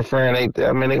Fran, they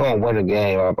gonna win the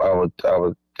game. I would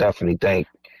definitely think.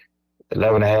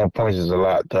 11.5 points is a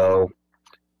lot though,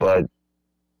 but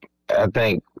I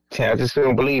just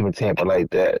don't believe in Tampa like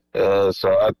that.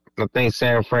 So I think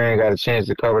San Fran got a chance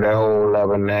to cover that whole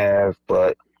 11.5,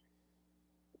 but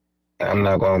I'm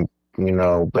not gonna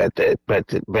bet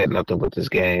nothing with this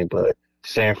game. But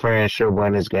San Fran should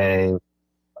win this game.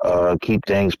 Keep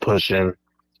things pushing.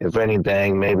 If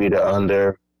anything, maybe the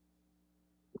under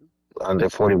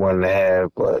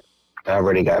 41.5, but I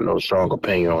already got no strong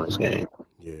opinion on this game.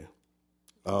 Yeah.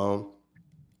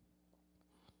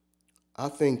 I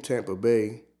think Tampa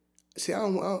Bay. See, I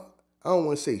don't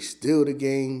want to say steal the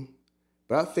game,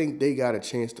 but I think they got a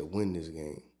chance to win this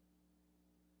game.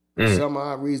 For some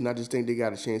odd reason, I just think they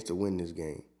got a chance to win this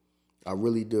game. I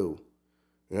really do.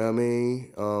 You know what I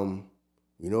mean?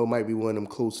 It might be one of them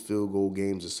close field goal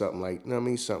games or something like. You know what I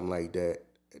mean? Something like that.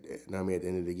 At the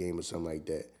end of the game or something like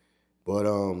that. But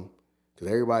because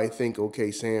everybody think,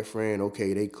 okay, San Fran,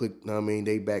 okay, they click. You know what I mean?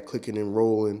 They back clicking and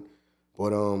rolling,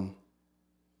 but for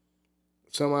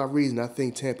some odd reason, I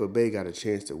think Tampa Bay got a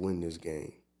chance to win this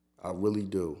game. I really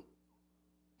do.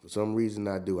 For some reason,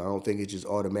 I do. I don't think it's just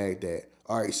automatic that,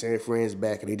 all right, San Fran's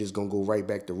back and they just going to go right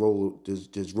back to roll,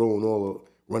 just rolling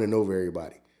running over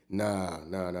everybody. Nah.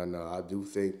 I do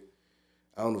think,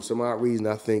 I don't know, for some odd reason,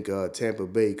 I think Tampa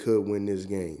Bay could win this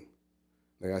game.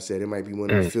 Like I said, it might be one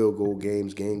of the field goal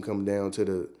games. Game come down to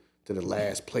the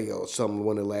last play or something,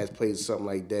 one of the last plays or something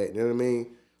like that. You know what I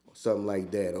mean? something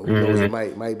like that. Or who knows? It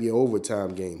might be an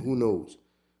overtime game. Who knows?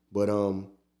 But for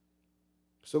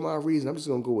some odd reason, I'm just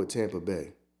gonna go with Tampa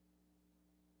Bay.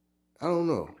 I don't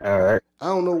know. All right. I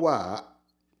don't know why.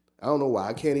 I don't know why.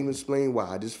 I can't even explain why.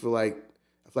 I just feel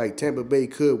like Tampa Bay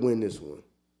could win this one.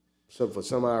 So for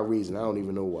some odd reason, I don't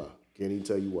even know why. Can't even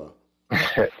tell you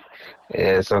why.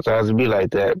 Yeah, sometimes it be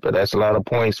like that, but that's a lot of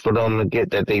points for them to get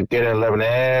that they get at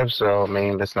 11.5. So I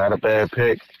mean, that's not a bad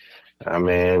pick. I mean,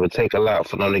 it would take a lot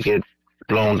for them to get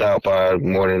blown out by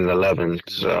more than 11.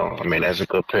 So I mean, that's a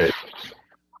good pick.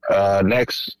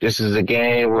 Next, this is a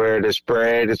game where the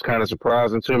spread is kind of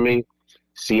surprising to me.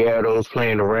 Seattle's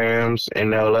playing the Rams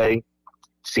in LA.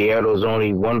 Seattle's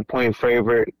only 1 point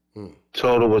favorite.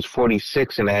 Total was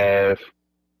 46.5.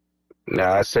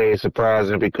 Now I say it's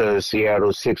surprising because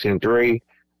Seattle's 6-3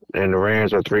 and the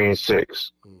Rams are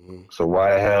 3-6. So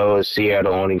why the hell is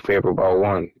Seattle only favored by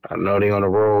 1? I know they on the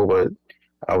road, but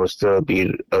I would still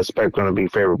expect them to be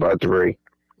favored by 3.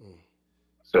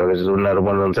 So this is another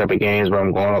one of them type of games where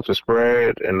I'm going off the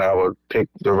spread, and I would pick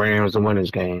the Rams to win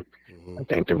this game. I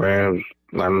think the Rams,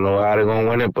 I don't know how they're going to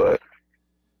win it, but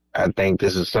I think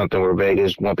this is something where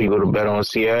Vegas want people to bet on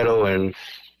Seattle, and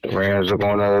the Rams are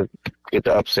going to get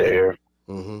the upset here.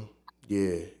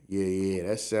 Yeah.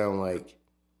 That sound like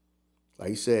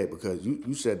you said, because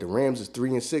you said the Rams is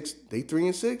 3-6. They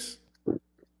 3-6?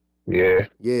 Yeah.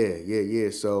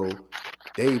 So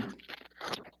they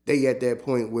at that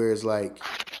point where it's like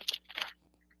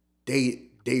they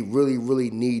really, really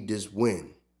need this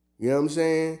win. You know what I'm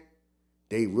saying?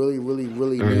 They really, really,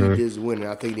 really need this win.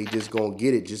 And I think they just gonna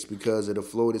get it just because of the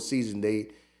flow of the season. They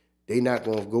not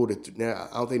gonna go to now.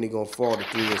 I don't think they're gonna fall to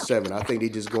 3-7. I think they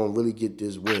just gonna really get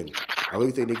this win. I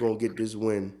really think they're gonna get this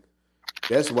win.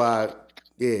 That's why,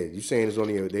 yeah, you saying it's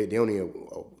only they only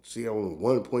only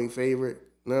 1 point favorite.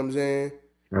 You know what I'm saying?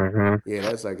 Yeah,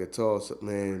 that's like a toss up,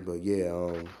 man. But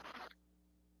yeah,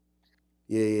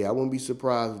 yeah, I wouldn't be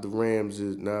surprised if the Rams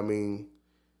is. I mean,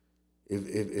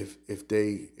 if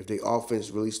they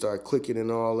offense really start clicking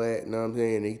and all that. You know what I'm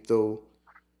saying? They throw.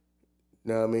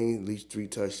 You know what I mean? At least 3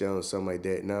 touchdowns or something like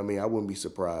that. You know what I mean? I wouldn't be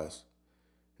surprised.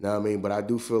 You know what I mean? But I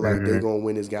do feel like they're gonna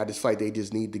win this game. I just feel like they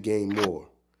just need the game more.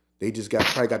 They just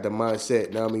probably got the mindset.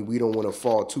 You know what I mean? We don't want to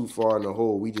fall too far in the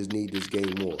hole. We just need this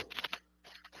game more.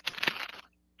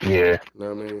 Yeah. You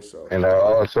know what I mean? So. And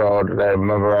also,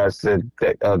 remember I said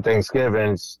that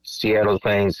Thanksgiving, Seattle's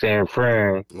playing San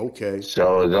Fran. Okay.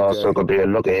 So it's also going to be a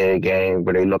look-ahead game,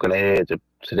 but they're looking ahead to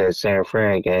that San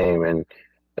Fran game. And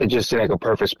it just seemed like a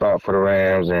perfect spot for the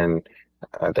Rams. And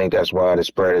I think that's why the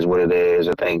spread is what it is.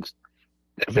 I think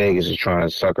Vegas is trying to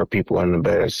sucker people in the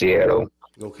bet of Seattle.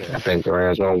 Okay. I think the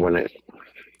Rams going to win it.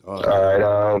 All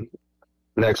right.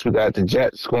 Next, we got the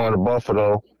Jets going to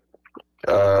Buffalo.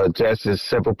 Jets is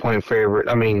 7-point favorite.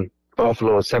 I mean,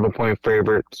 Buffalo is 7-point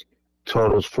favorites.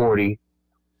 Total's 40.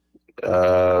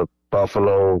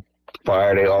 Buffalo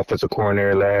fired their offensive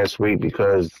coordinator last week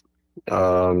because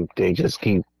they just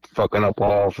keep fucking up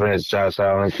on offense. Josh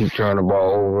Allen keep turning the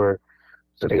ball over.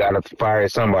 So they got to fire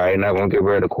somebody. Not going to get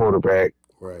rid of the quarterback.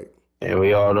 Right. And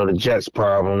we all know the Jets'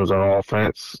 problems on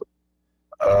offense.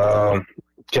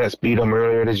 Jets beat them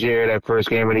earlier this year, that first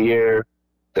game of the year.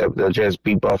 The Jets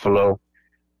beat Buffalo.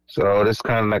 So this is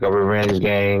kind of like a revenge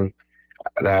game.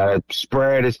 The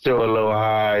spread is still a little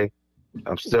high.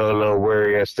 I'm still a little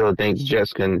worried. I still think the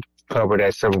Jets can cover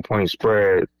that 7-point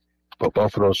spread, but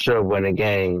Buffalo should win the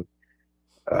game.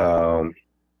 Yeah,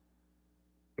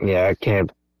 I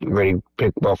can't really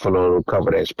pick Buffalo to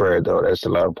cover that spread, though. That's a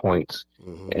lot of points.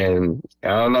 And I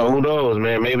don't know. Who knows,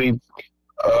 man? Maybe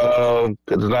because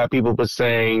a lot of people been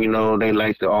saying, they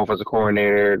like the offensive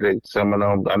coordinator. That some of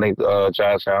them, I think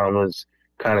Josh Allen was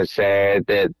kind of sad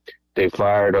that they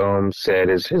fired him, said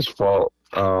it's his fault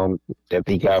that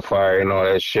he got fired and all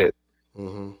that shit.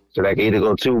 So that can either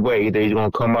go two ways. Either he's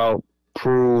going to come out,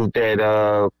 prove that,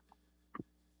 I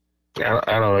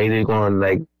don't know, either he's going to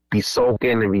like be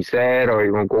sulking and be sad, or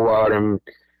he's going to go out and,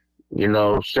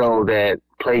 show that,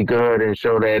 play good and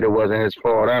show that it wasn't his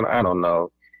fault. I don't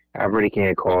know. I really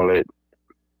can't call it.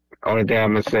 Only thing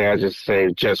I'm going to say, I just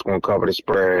say Jets going to cover the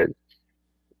spread.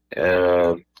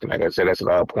 Like I said, that's a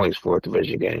lot of points for a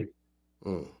division game.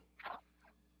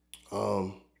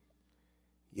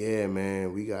 Yeah,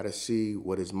 man, we gotta see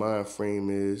what his mind frame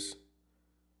is.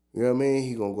 You know what I mean?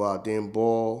 He gonna go out there and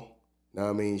ball. Know what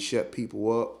I mean? Shut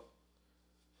people up.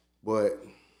 But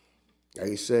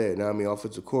like you said, know what I mean?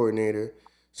 Offensive coordinator,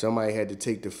 somebody had to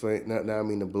take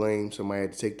the blame. Somebody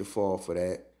had to take the fall for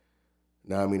that.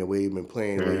 Know what I mean? The way he's been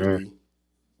playing lately.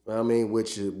 I mean,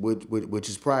 which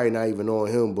is probably not even on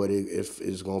him, but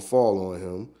it's gonna fall on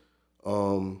him.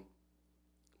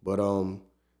 But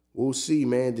we'll see,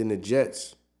 man. Then the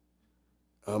Jets.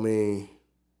 I mean,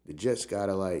 the Jets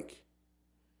gotta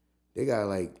they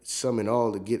gotta summon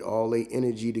all to get all their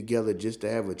energy together just to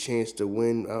have a chance to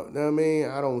win. Know what I mean?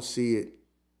 I don't see it.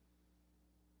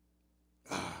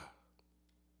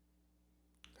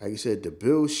 Like you said, the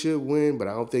Bills should win, but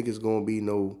I don't think it's gonna be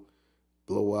no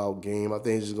blowout game. I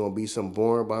think it's just gonna be some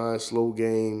boring behind slow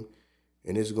game,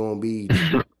 and it's gonna be,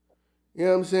 you know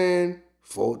what I'm saying,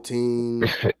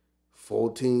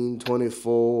 14-24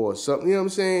 or something. You know what I'm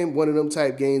saying? One of them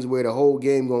type games where the whole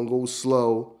game gonna go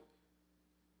slow.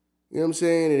 You know what I'm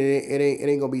saying? And it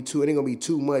ain't gonna be too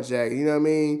much. You know what I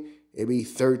mean? It be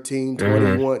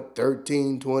 13-21,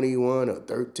 13-21, or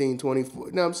 13-24. You know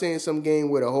what I'm saying? Some game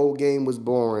where the whole game was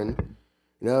boring.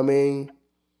 You know what I mean?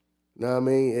 You know what I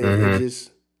mean? It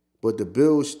just, but the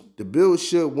Bills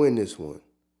should win this one.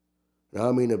 You know what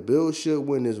I mean? The Bills should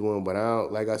win this one, but I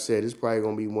don't, like I said, it's probably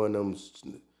gonna be one of them.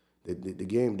 The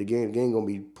game gonna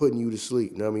be putting you to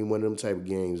sleep. You know what I mean? One of them type of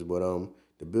games. But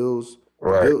the Bills,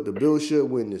 right. the Bills should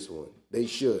win this one. They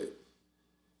should.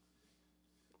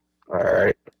 All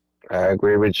right. I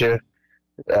agree with you.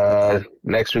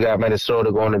 Next, we got Minnesota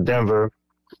going to Denver.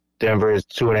 Denver is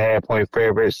 2.5-point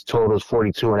favorites. Total is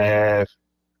 42.5.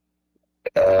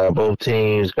 Both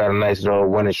teams got a nice little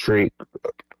winning streak.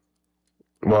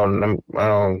 Well,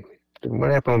 what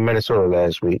happened with Minnesota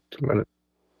last week?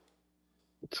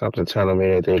 Something telling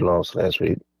me that they lost last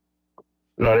week.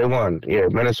 No, they won. Yeah,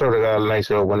 Minnesota got a nice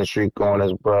little winning streak going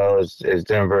as well as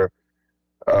Denver.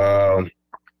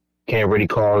 Can't really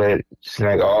call it. It's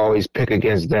like I always pick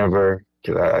against Denver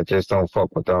because I just don't fuck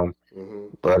with them. Mm-hmm.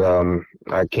 But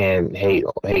I can't hate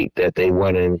that they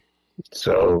winning.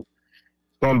 So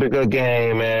it's gonna be a good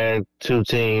game, man. Two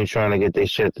teams trying to get their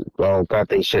shit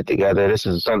together. This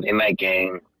is a Sunday night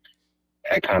game.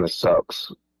 That kind of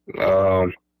sucks.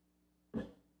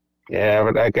 Yeah,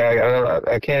 but I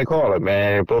can't call it,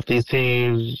 man. Both these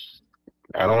teams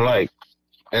I don't like.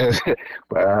 But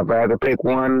if I had to pick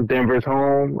one, Denver's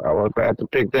home, I would have to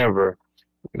pick Denver.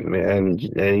 And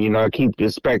you know, I keep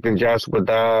expecting Joshua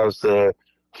Dobbs to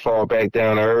fall back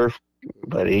down to earth,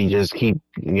 but he just keep,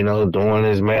 you know, doing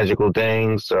his magical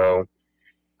thing. So,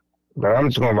 but I'm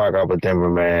just gonna rock out with Denver,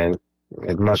 man.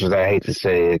 As much as I hate to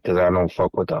say it, because I don't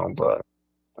fuck with them, but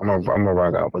I'm gonna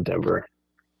rock out with Denver.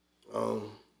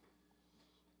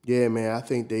 Yeah, man. I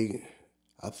think Denver.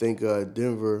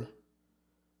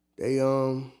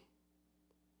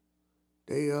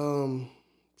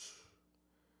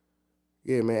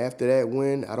 Yeah, man. After that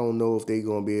win, I don't know if they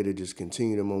gonna be able to just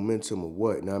continue the momentum or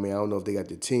what. You know what I mean? I don't know if they got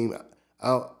the team.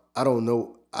 I don't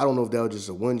know. I don't know if that was just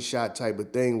a one shot type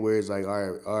of thing where it's like,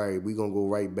 all right, we gonna go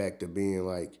right back to being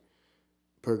like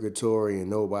purgatory and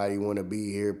nobody want to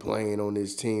be here playing on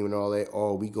this team and all that.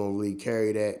 Or we gonna really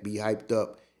carry that, be hyped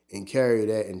up and carry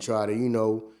that and try to, you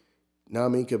know what I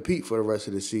mean, compete for the rest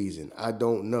of the season. I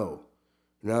don't know.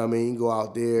 You know what I mean? Go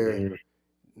out there. Mm-hmm.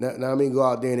 Know what I mean? Go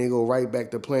out there and they go right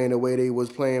back to playing the way they was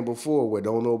playing before, where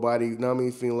don't nobody, you know what I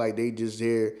mean, feel like they just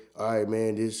here, all right,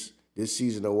 man, this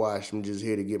season a wash. I'm just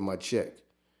here to get my check.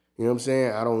 You know what I'm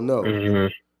saying? I don't know. Mm-hmm.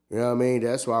 You know what I mean?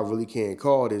 That's why I really can't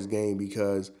call this game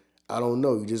because I don't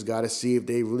know. You just got to see if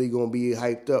they really going to be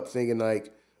hyped up thinking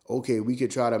like, okay, we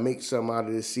could try to make something out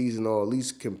of this season or at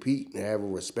least compete and have a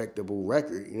respectable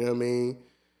record. You know what I mean?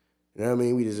 You know what I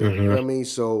mean? We just, you know what I mean?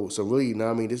 So really, you know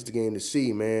what I mean? This is the game to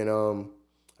see, man.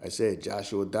 I said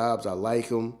Joshua Dobbs, I like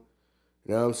him.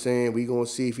 You know what I'm saying? We gonna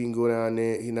see if he can go down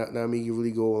there. You know what I mean? You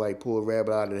really go like pull a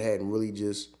rabbit out of the hat and really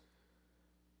just, you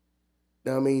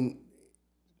know what I mean?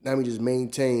 Just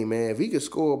maintain, man. If he could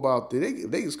score if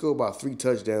they can score about 3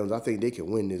 touchdowns, I think they can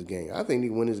win this game. I think they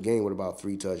can win this game with about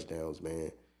 3 touchdowns,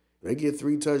 man. If they get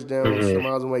 3 touchdowns,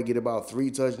 Miles might get about 3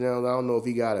 touchdowns. I don't know if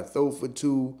he got to throw for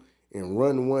 2 and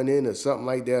run 1 in or something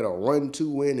like that, or run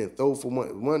 2 in and throw for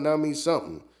 1. I mean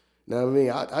something. You know what I mean?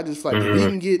 I just feel like if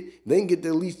they can get to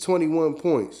at least 21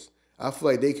 points, I feel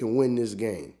like they can win this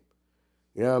game.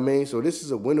 You know what I mean? So this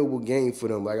is a winnable game for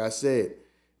them. Like I said,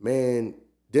 man,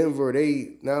 Denver,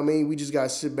 you know what I mean? We just got to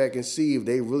sit back and see if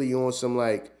they really on some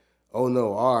like, oh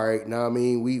no, all right, you know what I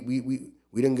mean? We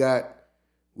done got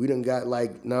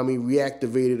like, you know what I mean,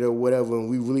 reactivated or whatever, and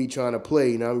we really trying to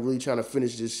play, you know what I mean? Really trying to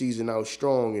finish this season out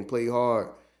strong and play hard.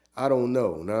 I don't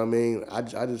know, you know what I mean? I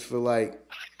just feel like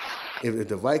if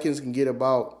the Vikings can score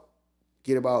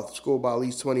about at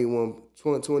least 21, I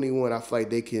feel like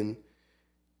they can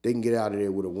get out of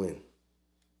there with a win.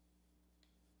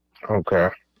 Okay.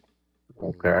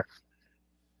 We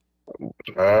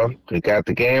got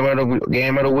the game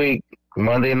of the week,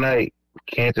 Monday night,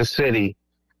 Kansas City.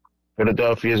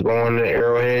 Philadelphia is going to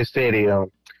Arrowhead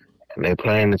Stadium, and they're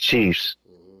playing the Chiefs.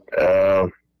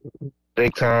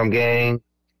 Big time game.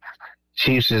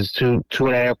 Chiefs is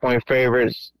 2.5 point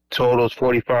favorites. Totals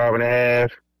 45.5.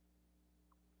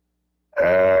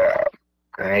 Uh,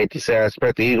 I hate to say I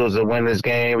expect the Eagles to win this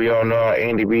game. We all know how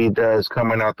Andy Reid does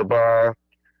coming out the bar.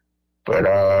 But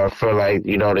I feel like,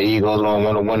 the Eagles don't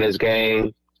want to win this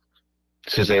game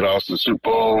since they lost the Super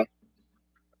Bowl.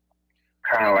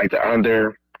 Kind of like the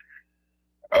under.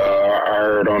 I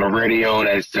heard on the radio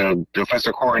that the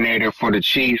defensive coordinator for the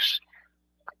Chiefs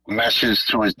message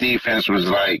to his defense was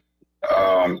like,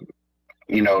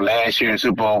 last year in the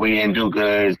Super Bowl we didn't do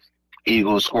good.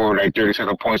 Eagles scored like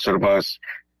 37 points to the bus,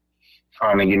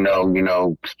 trying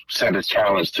to set a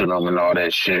challenge to them and all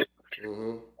that shit.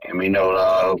 Mm-hmm. And we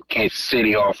know Kansas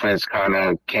City offense kind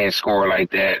of can't score like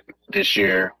that this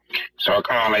year, so I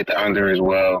kind of like the under as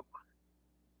well.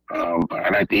 But I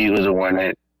like the Eagles to win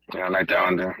it. I like the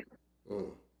under.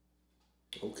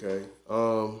 Okay.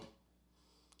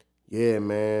 Yeah,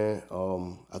 man.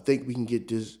 I think we can get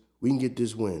this. We can get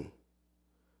this win.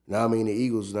 Now, I mean, the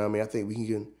Eagles. Now, I mean, I think we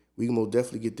can most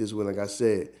definitely get this win. Like I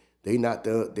said, they not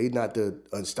the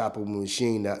unstoppable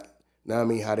machine. Now, I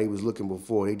mean, how they was looking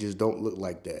before. They just don't look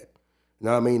like that.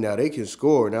 Now, I mean, now they can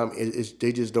score. Now, I mean,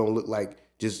 they just don't look like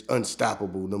just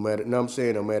unstoppable. No matter, I'm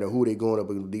saying, no matter who they going up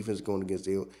against, the defense going against,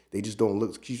 they just don't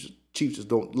look. Chiefs just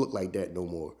don't look like that no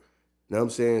more. Know what I'm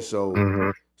saying?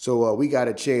 So we got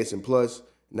a chance, and plus,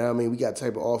 now I mean, we got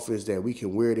type of offense that we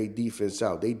can wear their defense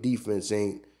out. Their defense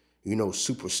ain't,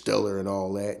 super stellar and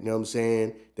all that. You know what I'm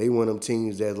saying? They one of them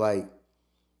teams that like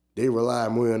they rely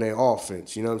more on their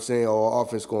offense. You know what I'm saying? Our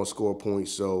offense gonna score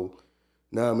points. So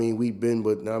now I mean, we bend,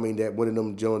 but now I mean that one of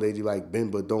them Jones they do like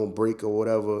bend but don't break or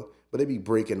whatever. But they be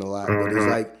breaking a lot. But it's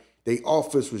like their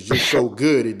offense was just so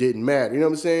good it didn't matter. You know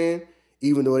what I'm saying?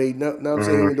 Even though even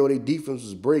though their defense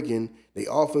was breaking, their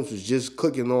offense was just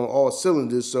clicking on all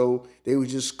cylinders, so they were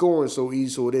just scoring so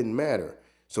easy, so it didn't matter.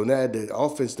 So now the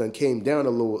offense done came down a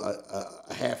little,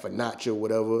 a half a notch or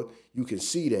whatever. You can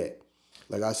see that.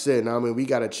 Like I said, now I mean we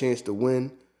got a chance to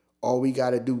win. All we got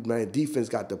to do, man, defense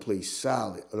got to play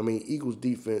solid. I mean Eagles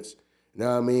defense.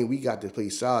 Now I mean we got to play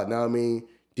solid. Now I mean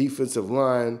defensive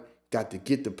line got to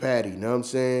get the patty. You know what I'm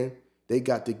saying? They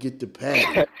got to get the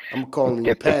patty. I'm calling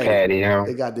it patty.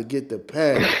 They got to get the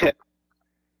patty.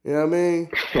 You know what I mean?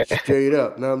 Straight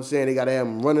up. You know what I'm saying? They got to have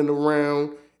him running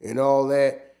around and all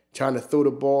that, trying to throw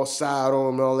the ball side on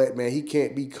him and all that. Man, he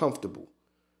can't be comfortable.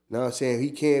 You know what I'm saying?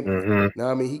 He can't.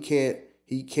 Now I mean, he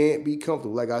can't be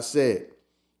comfortable. Like I said.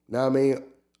 Now I mean,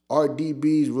 our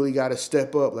DBs really got to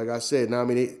step up. Like I said. Now I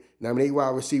mean, they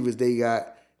wide receivers they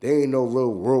ain't no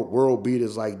real world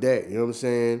beaters like that. You know what I'm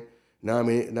saying? Now I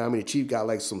mean, the Chiefs got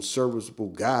like some serviceable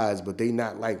guys, but they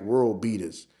not like world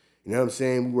beaters. You know what I'm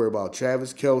saying? We worry about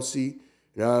Travis Kelce. You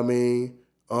know what I mean?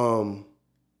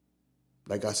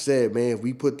 Like I said, man, if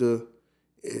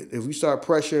we start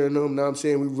pressuring them, you know what I'm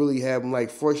saying? We really have them like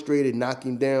frustrated, knock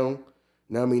him down.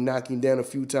 You know what I mean? Knock him down a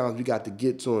few times. We got to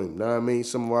get to him. You know what I mean?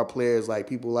 Some of our players, like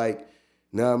people like,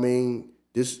 you know what I mean?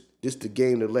 This the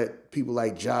game to let people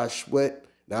like Josh Sweat,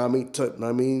 you know what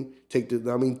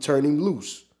I mean? Turn him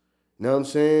loose. You know what I'm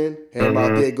saying? Have him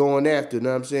out there going after, you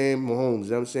know what I'm saying? Mahomes, you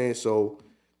know what I'm saying? So,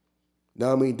 you know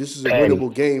what I mean? This is a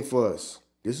winnable game for us.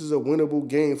 This is a winnable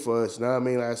game for us. You know what I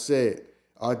mean? Like I said,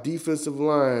 our defensive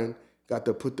line got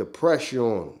to put the pressure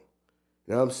on them.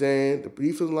 You know what I'm saying? The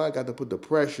defensive line got to put the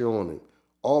pressure on them.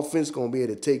 Offense going to be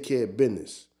able to take care of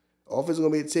business. Offense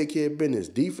going to be able to take care of business.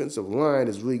 Defensive line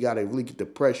has really got to really get the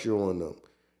pressure on them.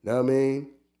 You know what I mean?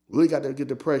 Really got to get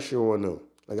the pressure on them.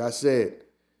 Like I said,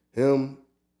 him,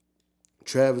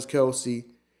 Travis Kelce,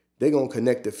 they're going to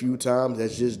connect a few times.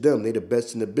 That's just them. They the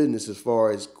best in the business as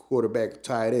far as quarterback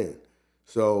tied in.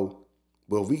 So,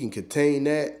 but if we can contain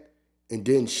that and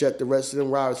then shut the rest of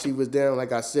them wide receivers down,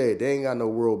 like I said, they ain't got no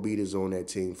world beaters on that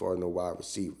team for no wide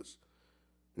receivers.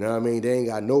 You know what I mean? They ain't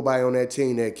got nobody on that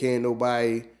team that can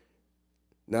nobody, you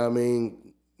know what I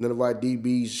mean? None of our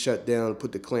DBs shut down and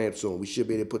put the clamps on. We should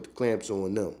be able to put the clamps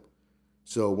on them.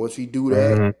 So once we do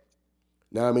that,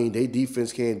 now I mean, they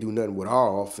defense can't do nothing with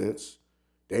our offense.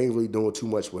 They ain't really doing too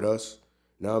much with us.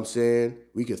 Know what I'm saying?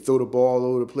 We can throw the ball all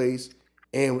over the place.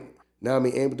 And now I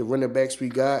mean, and with the running backs we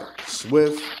got,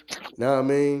 Swift, know what I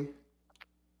mean?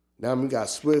 Now I mean, we got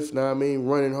Swift, know what I mean,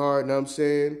 running hard, know what I'm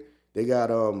saying? They got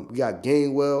we got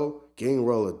Gainwell.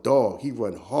 Gainwell a dog. He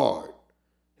run hard.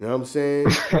 You know what I'm saying?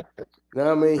 Know what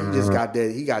I mean? He just got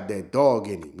that, he got that dog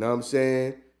in him. Know what I'm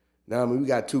saying? Now I mean, we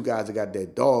got two guys that got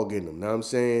that dog in them. Know what I'm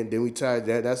saying? Then we tired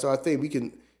that. That's our thing. We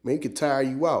can tire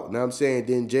you out. Know what I'm saying?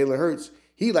 Then Jalen Hurts,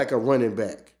 he like a running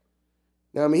back.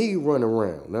 Now I mean, he run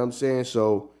around. Know what I'm saying?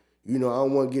 So, I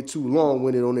don't want to get too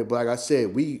long-winded on it, but like I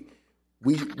said, we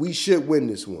we should win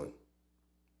this one.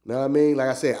 Know what I mean? Like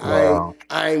I said, Wow.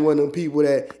 I ain't one of them people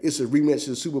that it's a rematch of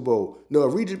the Super Bowl. No, a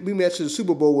rematch of the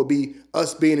Super Bowl would be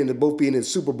us both being in the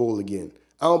Super Bowl again.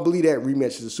 I don't believe that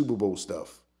rematch of the Super Bowl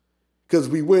stuff. Because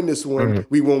we win this one,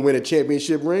 we won't win a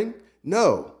championship ring?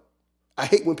 No. I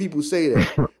hate when people say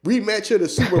that. Rematch of the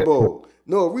Super Bowl.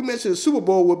 No, a rematch of the Super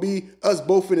Bowl would be us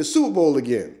both in the Super Bowl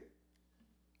again.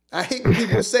 I hate when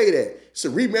people say that. It's a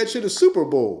rematch of the Super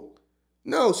Bowl.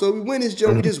 No, so we win this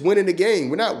joke, we just winning the game.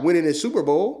 We're not winning the Super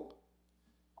Bowl.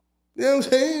 You know what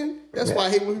I'm saying? That's why I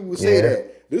hate when people say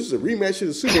that. This is a rematch of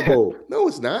the Super Bowl. No,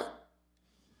 it's not.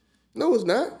 No, it's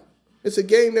not. It's a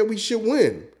game that we should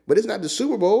win, but it's not the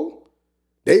Super Bowl.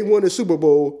 They won the Super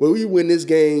Bowl, but we win this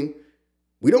game.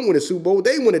 We don't win the Super Bowl.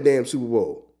 They win the damn Super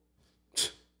Bowl.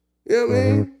 You know what I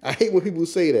mean? I hate when people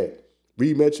say that.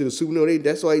 Rematch of the Super Bowl.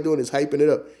 That's all they doing is hyping it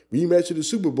up. Rematch of the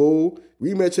Super Bowl.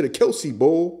 Rematch of the Kelsey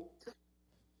Bowl.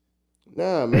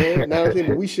 Nah, man. Nah, I'm saying,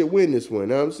 but we should win this one.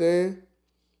 Know what I'm saying?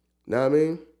 Know what I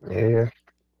mean?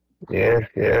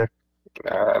 Yeah.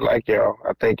 I like y'all.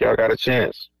 I think y'all got a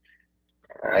chance.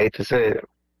 I hate to say it.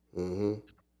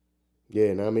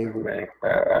 Yeah, know what I mean? Man,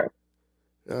 I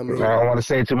I don't want to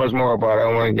say too much more about it. I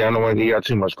don't want to give y'all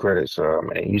too much credit. So,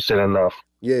 man, you said enough.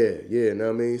 Yeah, know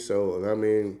what I mean? So, I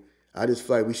mean, I just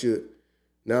feel like we should,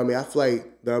 know what I mean? I feel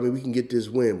like, know what I mean, we can get this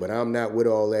win, but I'm not with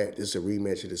all that. This is a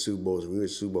rematch of the Super Bowl. It's a real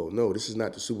Super Bowl. No, this is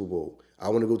not the Super Bowl. I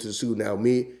want to go to the Super Bowl.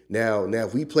 Now,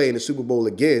 if we play in the Super Bowl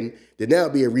again, then that'll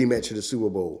be a rematch of the Super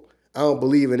Bowl. I don't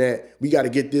believe in that. We got to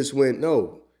get this win.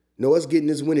 No, us getting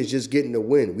this win is just getting the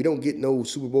win. We don't get no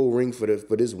Super Bowl ring for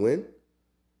this win.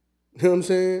 You know what I'm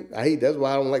saying? That's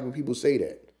why I don't like when people say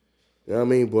that. You know what I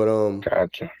mean? But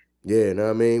Gotcha. Yeah, know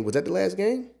what I mean? Was that the last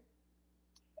game?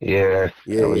 Yeah,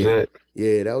 that was it.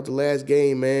 Yeah, that was the last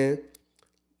game, man.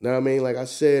 Know what I mean? Like I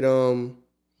said, I mean,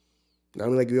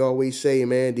 like we always say,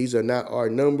 man, these are not our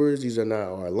numbers. These are not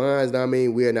our lines. Know what I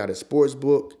mean? We are not a sports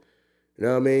book. You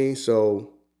know what I mean? So,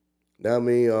 know what I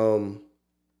mean?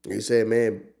 You said,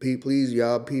 man, please,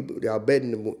 y'all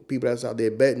betting, the people that's out there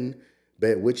betting,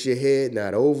 bet with your head,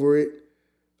 not over it.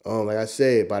 Like I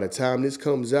said, by the time this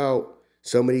comes out,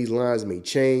 some of these lines may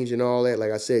change and all that. Like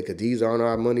I said, because these aren't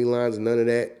our money lines and none of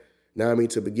that. Know what I mean?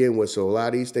 To begin with. So a lot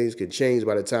of these things could change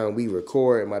by the time we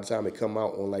record and by the time it come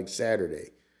out on like Saturday.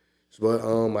 But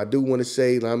I do want to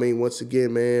say, know what I mean, once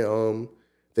again, man,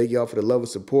 thank y'all for the love and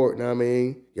support. Know what I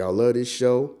mean? Y'all love this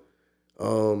show.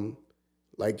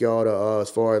 Like y'all to as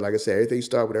far as, like I said, everything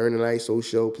start with Earn the Night Soul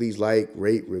Show. Please like,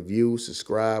 rate, review,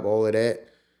 subscribe, all of that.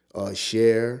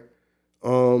 Share.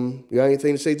 You got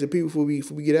anything to say to people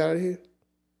before we get out of here?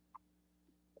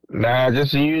 Nah,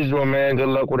 just the usual, man. Good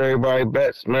luck with everybody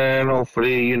bets, man.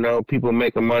 Hopefully, people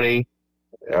making money.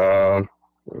 There's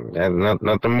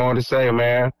nothing more to say,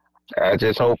 man. I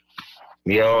just hope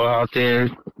y'all out there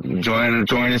enjoying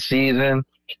the season.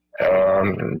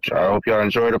 I hope y'all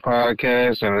enjoy the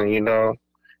podcast,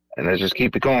 and let's just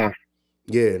keep it going.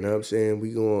 Yeah, know what I'm saying?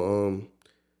 We gonna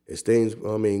as things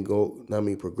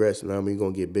progress,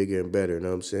 gonna get bigger and better, know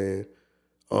what I'm saying?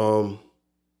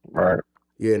 Right.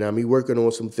 Yeah, now me working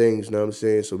on some things, know what I'm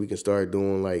saying, so we can start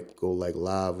doing go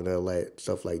live and all that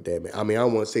stuff like that, man. I mean, I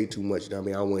don't want to say too much, know what I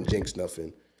mean? I don't want to jinx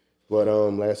nothing. But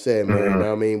like I said, man,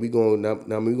 know what I mean, we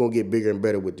gonna get bigger and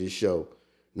better with this show.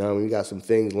 Now I mean, we got some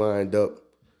things lined up.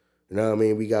 You know what I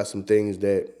mean? We got some things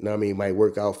that, you know what I mean, might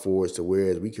work out for us to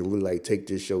whereas we can really take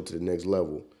this show to the next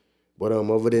level. But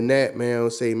other than that, man, I'll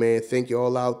say, man, thank you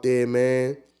all out there,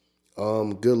 man.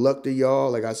 Good luck to y'all.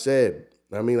 Like I said,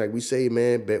 I mean, like we say,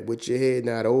 man, bet with your head,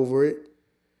 not over it.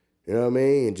 You know what I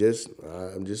mean? And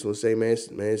I'm just gonna say, man,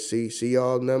 see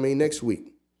y'all, you know what I mean, next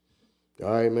week.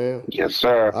 All right, man. Yes,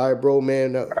 sir. All right, bro,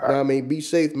 man. I mean, be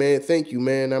safe, man. Thank you,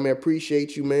 man. I mean, I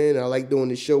appreciate you, man. I like doing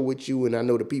this show with you, and I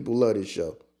know the people love this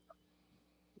show.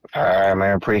 All right,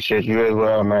 man. Appreciate you as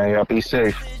well, man. Y'all be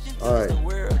safe. All right. The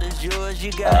world is yours.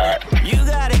 You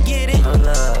gotta get it. No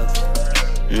love,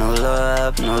 no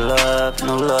love, no love,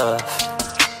 no love,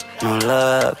 no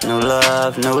love, no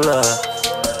love, no love,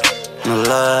 no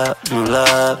love, no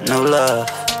love, no love,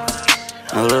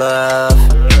 no love.